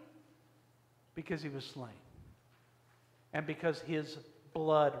worthy? Because he was slain. And because his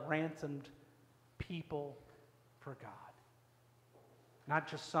blood ransomed people for God. Not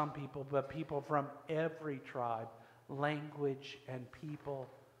just some people, but people from every tribe, language, and people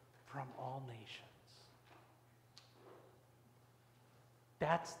from all nations.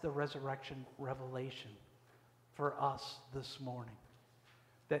 That's the resurrection revelation for us this morning.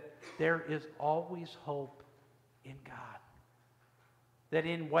 That there is always hope in God. That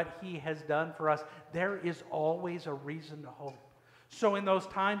in what he has done for us, there is always a reason to hope. So in those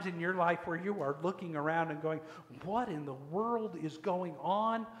times in your life where you are looking around and going, what in the world is going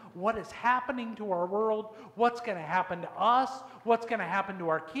on? What is happening to our world? What's going to happen to us? What's going to happen to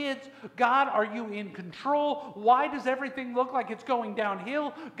our kids? God, are you in control? Why does everything look like it's going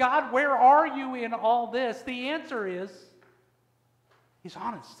downhill? God, where are you in all this? The answer is, he's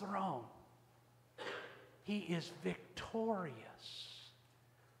on his throne. He is victorious.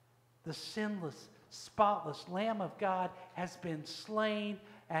 The sinless, spotless Lamb of God has been slain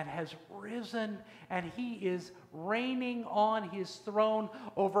and has risen, and he is reigning on his throne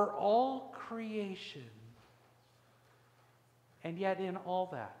over all creation. And yet in all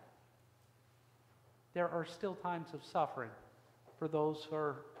that, there are still times of suffering for those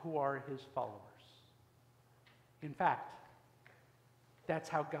who are his followers. In fact, that's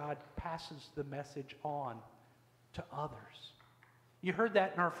how God passes the message on to others. You heard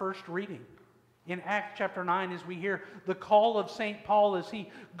that in our first reading. In Acts chapter 9, as we hear the call of St. Paul as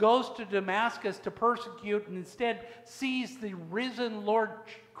he goes to Damascus to persecute and instead sees the risen Lord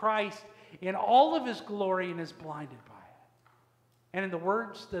Christ in all of his glory and is blinded by it. And in the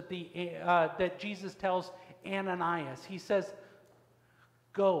words that Jesus tells Ananias, he says,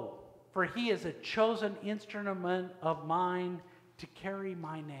 "Go, for he is a chosen instrument of mine to carry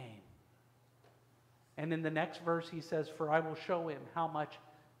my name." And in the next verse he says, "For I will show him how much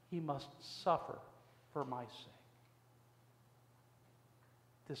he must suffer for my sake."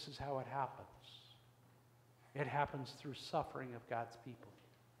 This is how it happens. It happens through suffering of God's people.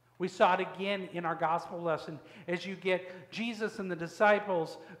 We saw it again in our gospel lesson as you get Jesus and the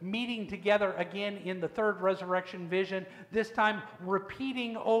disciples meeting together again in the third resurrection vision, this time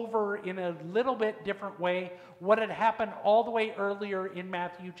repeating over in a little bit different way what had happened all the way earlier in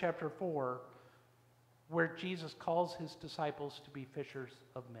Matthew chapter 4, where Jesus calls his disciples to be fishers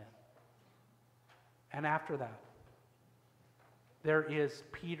of men. And after that, there is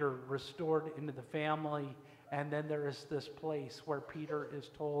Peter restored into the family, and then there is this place where Peter is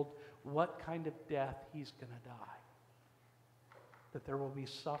told what kind of death he's going to die. That there will be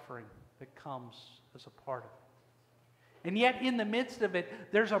suffering that comes as a part of it. And yet in the midst of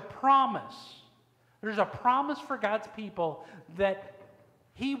it, there's a promise. There's a promise for God's people that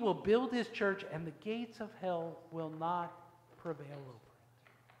he will build his church and the gates of hell will not prevail over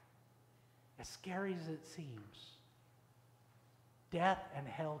it. As scary as it seems, death and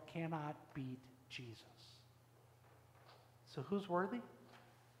hell cannot beat Jesus. So who's worthy?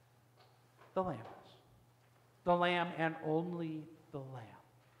 The Lamb is. The Lamb and only the Lamb.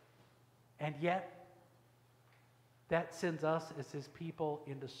 And yet, that sends us as his people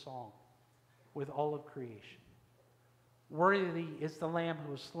into song with all of creation. Worthy is the Lamb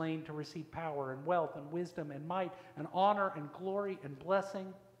who was slain to receive power and wealth and wisdom and might and honor and glory and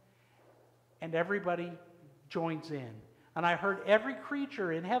blessing. And everybody joins in. And I heard every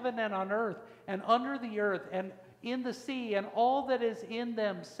creature in heaven and on earth and under the earth and in the sea and all that is in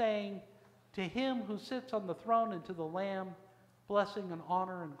them saying, "To him who sits on the throne and to the Lamb, blessing and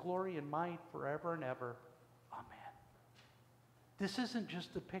honor and glory and might forever and ever. Amen." This isn't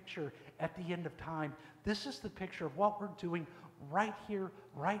just a picture at the end of time. This is the picture of what we're doing right here,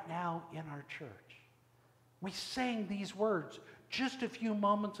 right now in our church. We sang these words just a few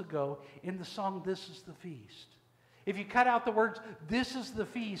moments ago in the song, "This is the Feast." If you cut out the words, "This is the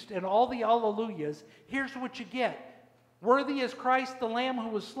feast," and all the alleluias, here's what you get. Worthy is Christ, the Lamb who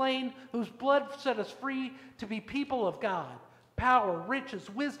was slain, whose blood set us free to be people of God. Power, riches,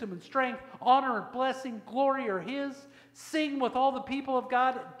 wisdom, and strength, honor and blessing, glory are his. sing with all the people of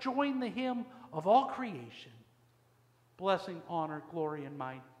God, join the hymn of all creation. Blessing, honor, glory, and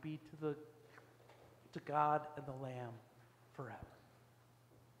might be to God and the Lamb forever.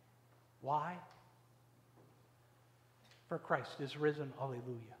 Why? For Christ is risen,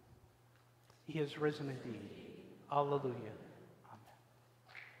 alleluia. He is risen indeed, alleluia. Amen.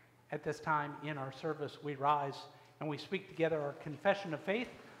 At this time in our service, we rise and we speak together our confession of faith,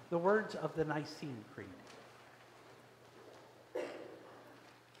 the words of the Nicene Creed.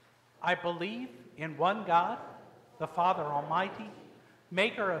 I believe in one God, the Father Almighty,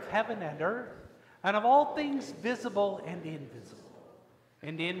 maker of heaven and earth, and of all things visible and invisible,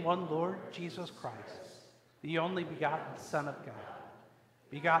 and in one Lord Jesus Christ, the only begotten Son of God,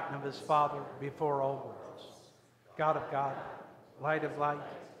 begotten of his Father before all worlds, God of God, light of light,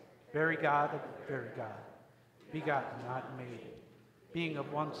 very God of very God, begotten, not made, being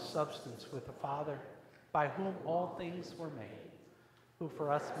of one substance with the Father, by whom all things were made, who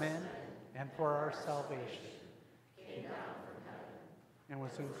for us men and for our salvation came down from heaven and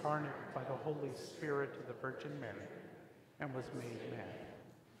was incarnate by the Holy Spirit of the Virgin Mary, and was made man,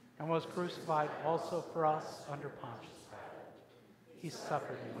 and was crucified also for us under Pontius Pilate. He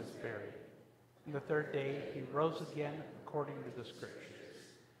suffered and was buried. And the third day he rose again according to the Scriptures,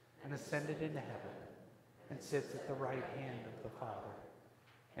 and ascended into heaven, and sits at the right hand of the Father.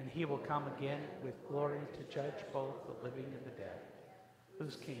 And he will come again with glory to judge both the living and the dead,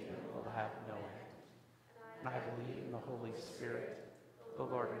 whose kingdom will have no end. And I believe in the Holy Spirit, the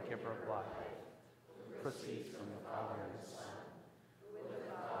Lord and giver of life, who proceeds from the Father and the Son, who with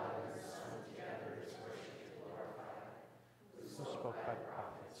the Father and the Son together is worshipped and glorified, who spoke by the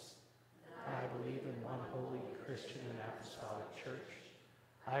prophets. And I believe in one holy Christian and apostolic church.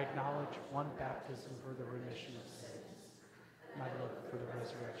 I acknowledge one baptism for the remission of sins, and I look for the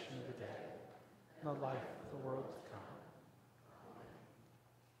resurrection of the dead and the life of the world to come. Amen.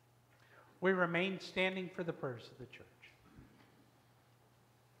 We remain standing for the prayers of the church.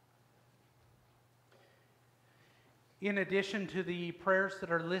 In addition to the prayers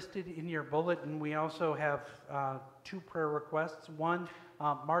that are listed in your bulletin, we also have two prayer requests. One,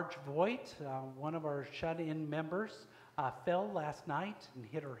 Marge Voigt, one of our shut-in members, fell last night and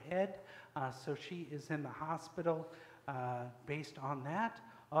hit her head, so she is in the hospital based on that.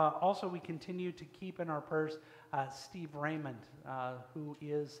 Also, we continue to keep in our prayers Steve Raymond, who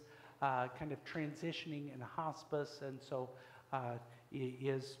is kind of transitioning in hospice, and so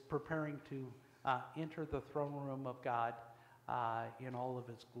is preparing to enter the throne room of God in all of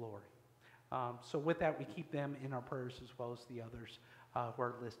its glory. So with that, we keep them in our prayers as well as the others who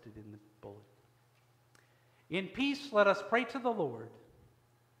are listed in the bulletin. In peace, let us pray to the Lord.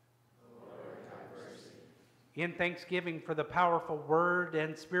 Lord, have mercy. In thanksgiving for the powerful word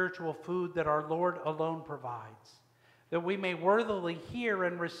and spiritual food that our Lord alone provides, that we may worthily hear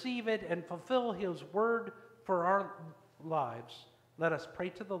and receive it and fulfill his word for our lives, let us pray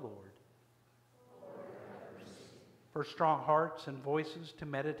to the Lord. Lord, have mercy. For strong hearts and voices to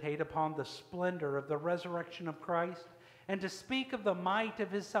meditate upon the splendor of the resurrection of Christ and to speak of the might of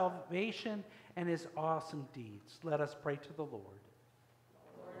his salvation and his awesome deeds, let us pray to the Lord.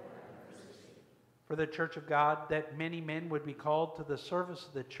 Lord, have mercy. For the church of God, that many men would be called to the service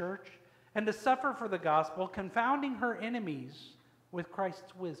of the church and to suffer for the gospel, confounding her enemies with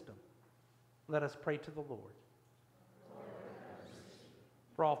Christ's wisdom, let us pray to the Lord. Lord, have mercy.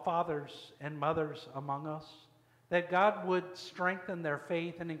 For all fathers and mothers among us, that God would strengthen their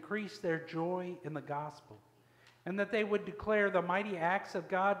faith and increase their joy in the gospel, and that they would declare the mighty acts of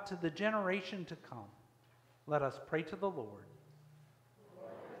God to the generation to come, let us pray to the Lord.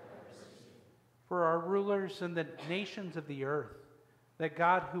 Lord, have mercy. For our rulers and the nations of the earth, that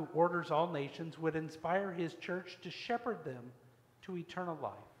God who orders all nations would inspire his church to shepherd them to eternal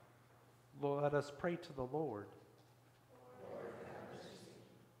life, let us pray to the Lord. Lord, have mercy.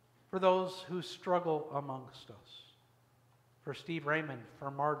 For those who struggle amongst us, for Steve Raymond,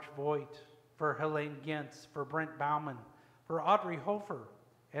 for Marge Voigt, for Helene Gentz, for Brent Bauman, for Audrey Hofer,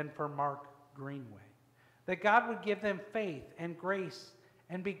 and for Mark Greenway, that God would give them faith and grace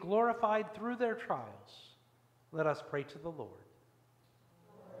and be glorified through their trials, let us pray to the Lord.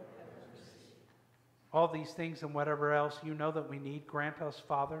 Lord, have mercy. All these things and whatever else you know that we need, grant us,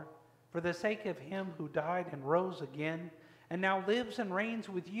 Father, for the sake of him who died and rose again, and now lives and reigns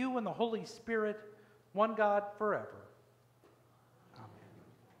with you in the Holy Spirit, one God forever. Amen.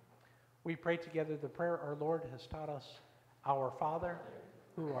 We pray together the prayer our Lord has taught us. Our Father,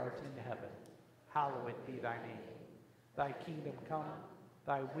 who art in heaven, hallowed be thy name. Thy kingdom come,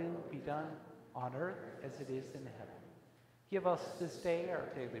 thy will be done on earth as it is in heaven. Give us this day our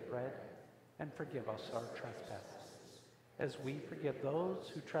daily bread, and forgive us our trespasses, as we forgive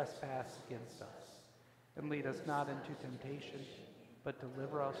those who trespass against us. And lead us not into temptation, but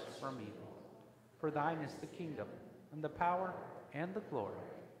deliver us from evil. For thine is the kingdom, and the power, and the glory,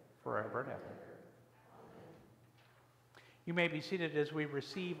 forever and ever. You may be seated as we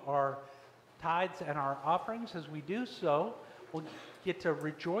receive our tithes and our offerings. As we do so, we'll get to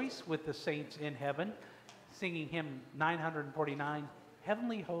rejoice with the saints in heaven, singing hymn 949,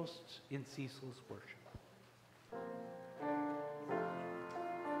 Heavenly Hosts in Ceaseless Worship.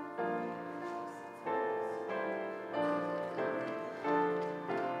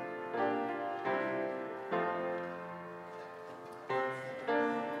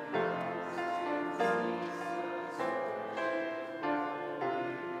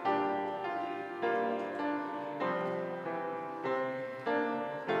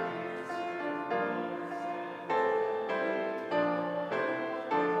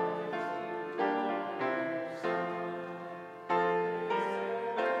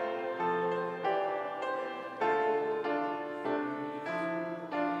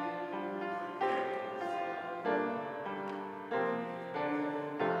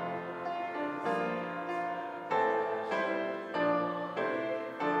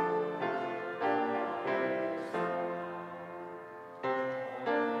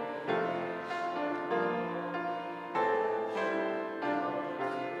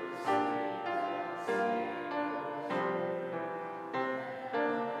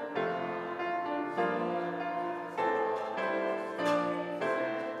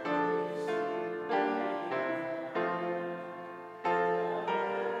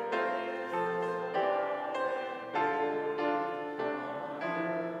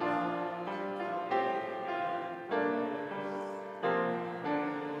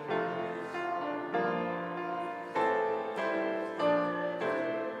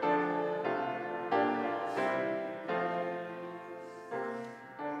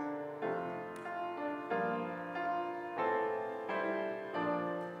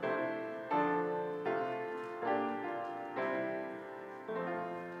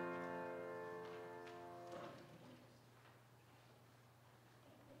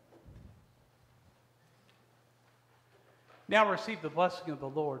 Now receive the blessing of the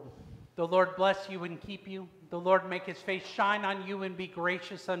Lord. The Lord bless you and keep you. The Lord make his face shine on you and be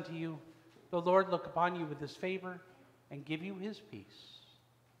gracious unto you. The Lord look upon you with his favor and give you his peace.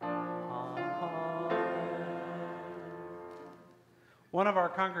 Amen. One of our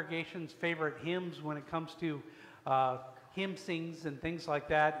congregation's favorite hymns when it comes to hymn sings and things like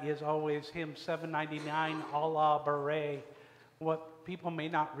that is always hymn 799, Allah Baray. What people may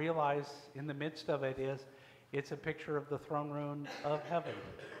not realize in the midst of it is it's a picture of the throne room of heaven.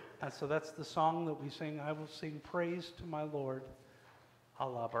 And so that's the song that we sing. I will sing praise to my Lord,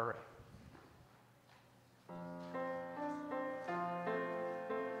 Allah Baray.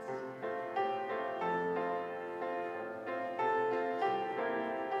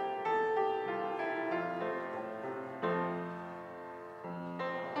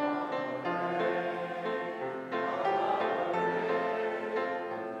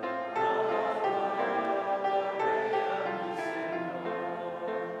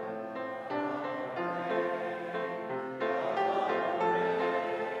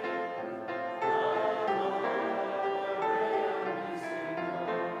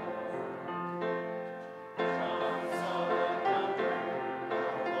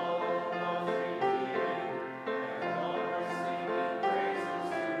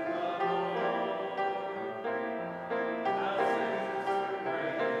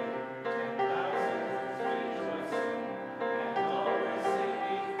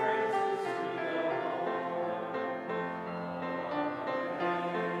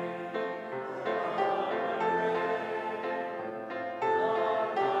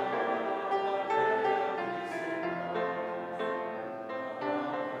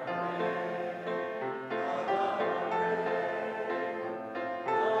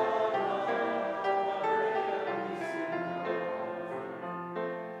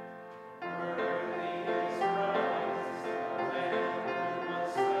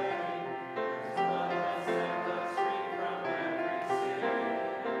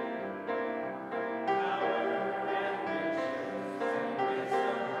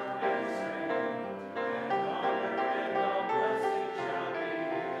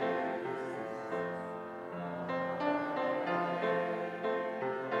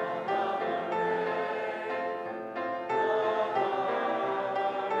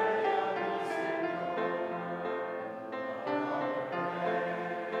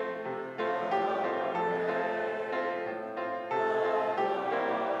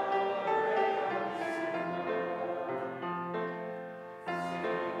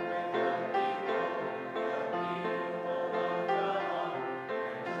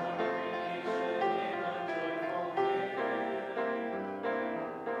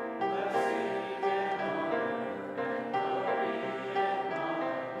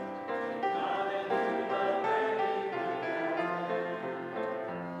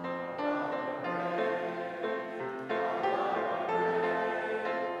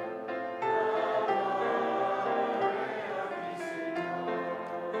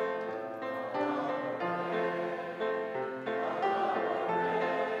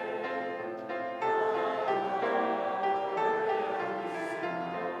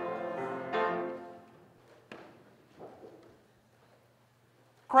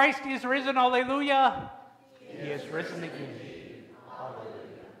 Christ is risen, hallelujah. He is risen again.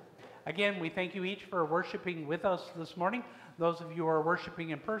 Again, we thank you each for worshiping with us this morning. Those of you who are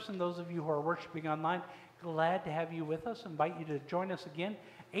worshiping in person, those of you who are worshiping online, glad to have you with us. Invite you to join us again.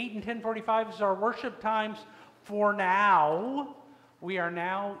 8 and 10:45 is our worship times for now. We are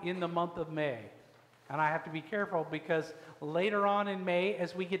now in the month of May. And I have to be careful because later on in May,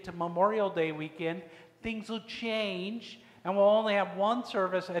 as we get to Memorial Day weekend, things will change and we'll only have one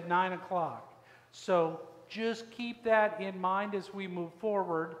service at 9 o'clock. So just keep that in mind as we move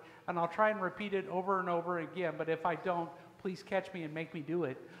forward. And I'll try and repeat it over and over again, but if I don't, please catch me and make me do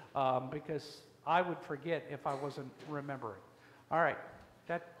it, because I would forget if I wasn't remembering. All right,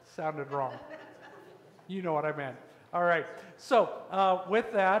 that sounded wrong. You know what I meant. All right, so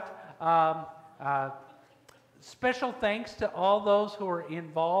with that, special thanks to all those who are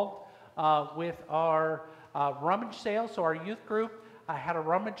involved with our rummage sale. So our youth group had a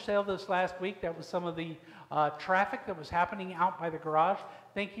rummage sale this last week. That was some of the traffic that was happening out by the garage.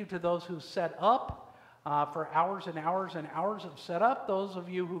 Thank you to those who set up for hours and hours and hours of setup. Those of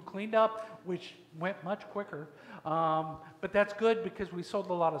you who cleaned up, which went much quicker. But that's good because we sold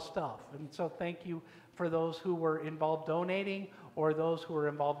a lot of stuff. And so thank you for those who were involved donating or those who were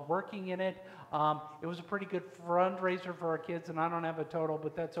involved working in it. It was a pretty good fundraiser for our kids, and I don't have a total,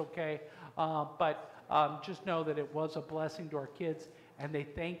 but that's okay. But just know that it was a blessing to our kids, and they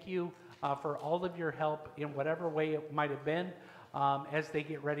thank you for all of your help in whatever way it might have been as they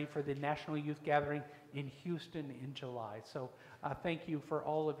get ready for the National Youth Gathering in Houston in July. So thank you for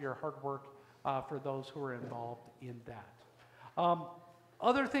all of your hard work for those who are involved in that.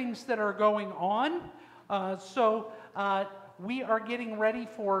 Other things that are going on. We are getting ready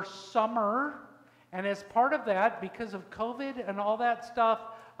for summer. And as part of that, because of COVID and all that stuff,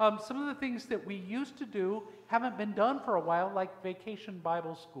 some of the things that we used to do haven't been done for a while, like Vacation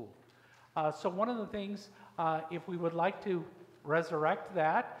Bible School. So one of the things, if we would like to resurrect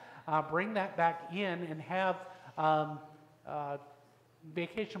that, bring that back in and have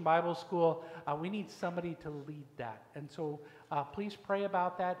Vacation Bible School, we need somebody to lead that. And so please pray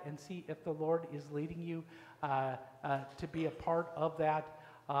about that and see if the Lord is leading you to be a part of that.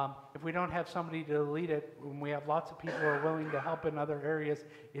 If we don't have somebody to lead it, when we have lots of people who are willing to help in other areas,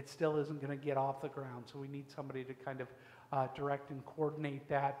 it still isn't going to get off the ground. So we need somebody to kind of direct and coordinate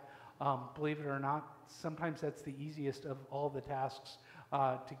that. Believe it or not, sometimes that's the easiest of all the tasks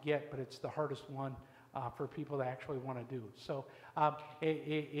to get, but it's the hardest one for people to actually want to do. So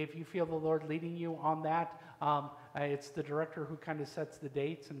if you feel the Lord leading you on that, it's the director who kind of sets the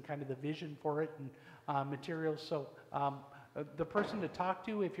dates and kind of the vision for it and materials. So the person to talk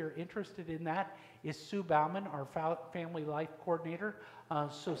to if you're interested in that is Sue Bauman, our family life coordinator.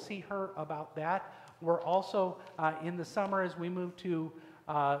 So see her about that. We're also in the summer, as we move to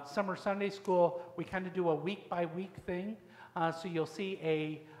summer Sunday school, we kind of do a week-by-week thing. So you'll see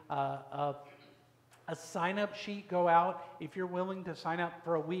a sign-up sheet go out if you're willing to sign up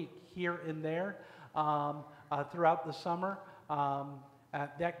for a week here and there throughout the summer.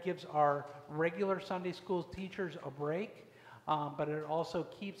 That gives our regular Sunday school teachers a break, but it also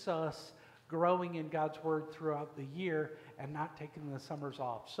keeps us growing in God's Word throughout the year and not taking the summers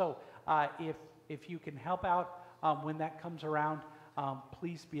off. So if you can help out when that comes around,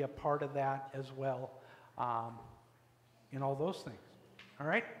 please be a part of that as well in all those things. All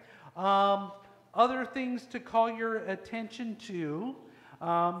right? Other things to call your attention to.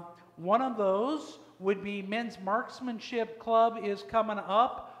 One of those would be Men's Marksmanship Club is coming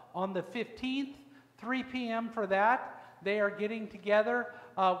up on the 15th, 3 p.m. for that. They are getting together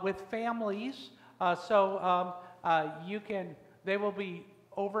with families. They will be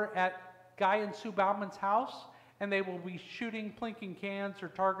over at Guy and Sue Bauman's house, and they will be shooting plinking cans or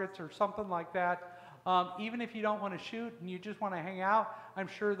targets or something like that. Even if you don't want to shoot and you just want to hang out, I'm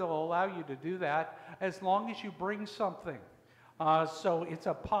sure they'll allow you to do that as long as you bring something. So it's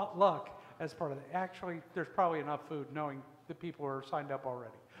a potluck as part of it. Actually, there's probably enough food knowing the people are signed up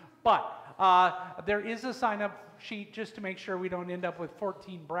already. But there is a sign-up sheet just to make sure we don't end up with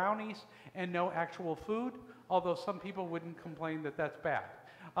 14 brownies and no actual food, although some people wouldn't complain that that's bad.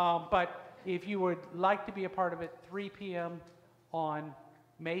 But if you would like to be a part of it, 3 p.m. on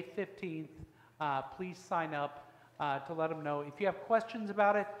May 15th, please sign up to let them know. If you have questions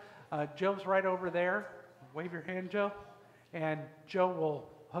about it, Joe's right over there. Wave your hand, Joe. And Joe will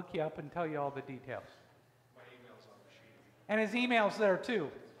hook you up and tell you all the details. My email's on the sheet. And his email's there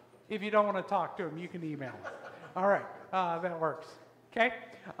too. If you don't want to talk to him, you can email him. All right, that works. Okay.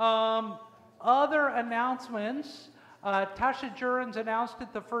 Other announcements. Tasha Jurens announced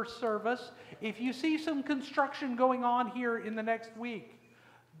at the first service. If you see some construction going on here in the next week,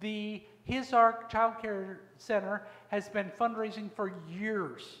 His Ark Child Care Center has been fundraising for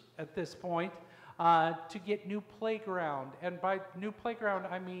years at this point to get new playground. And by new playground,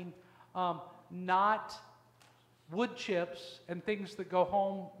 I mean not wood chips and things that go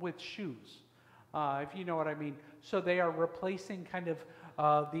home with shoes, if you know what I mean. So they are replacing kind of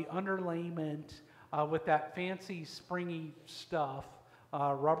the underlayment with that fancy springy stuff,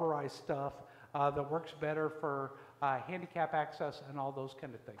 rubberized stuff that works better for handicap access and all those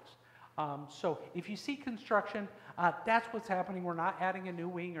kind of things. So if you see construction, that's what's happening. We're not adding a new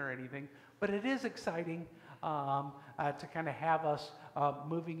wing or anything, but it is exciting to kind of have us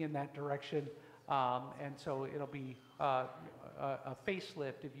moving in that direction. And so it'll be a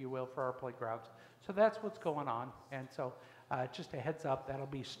facelift, if you will, for our playgrounds. So that's what's going on. And so just a heads up, that'll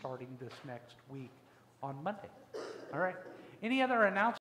be starting this next week on Monday. All right. Any other announcements?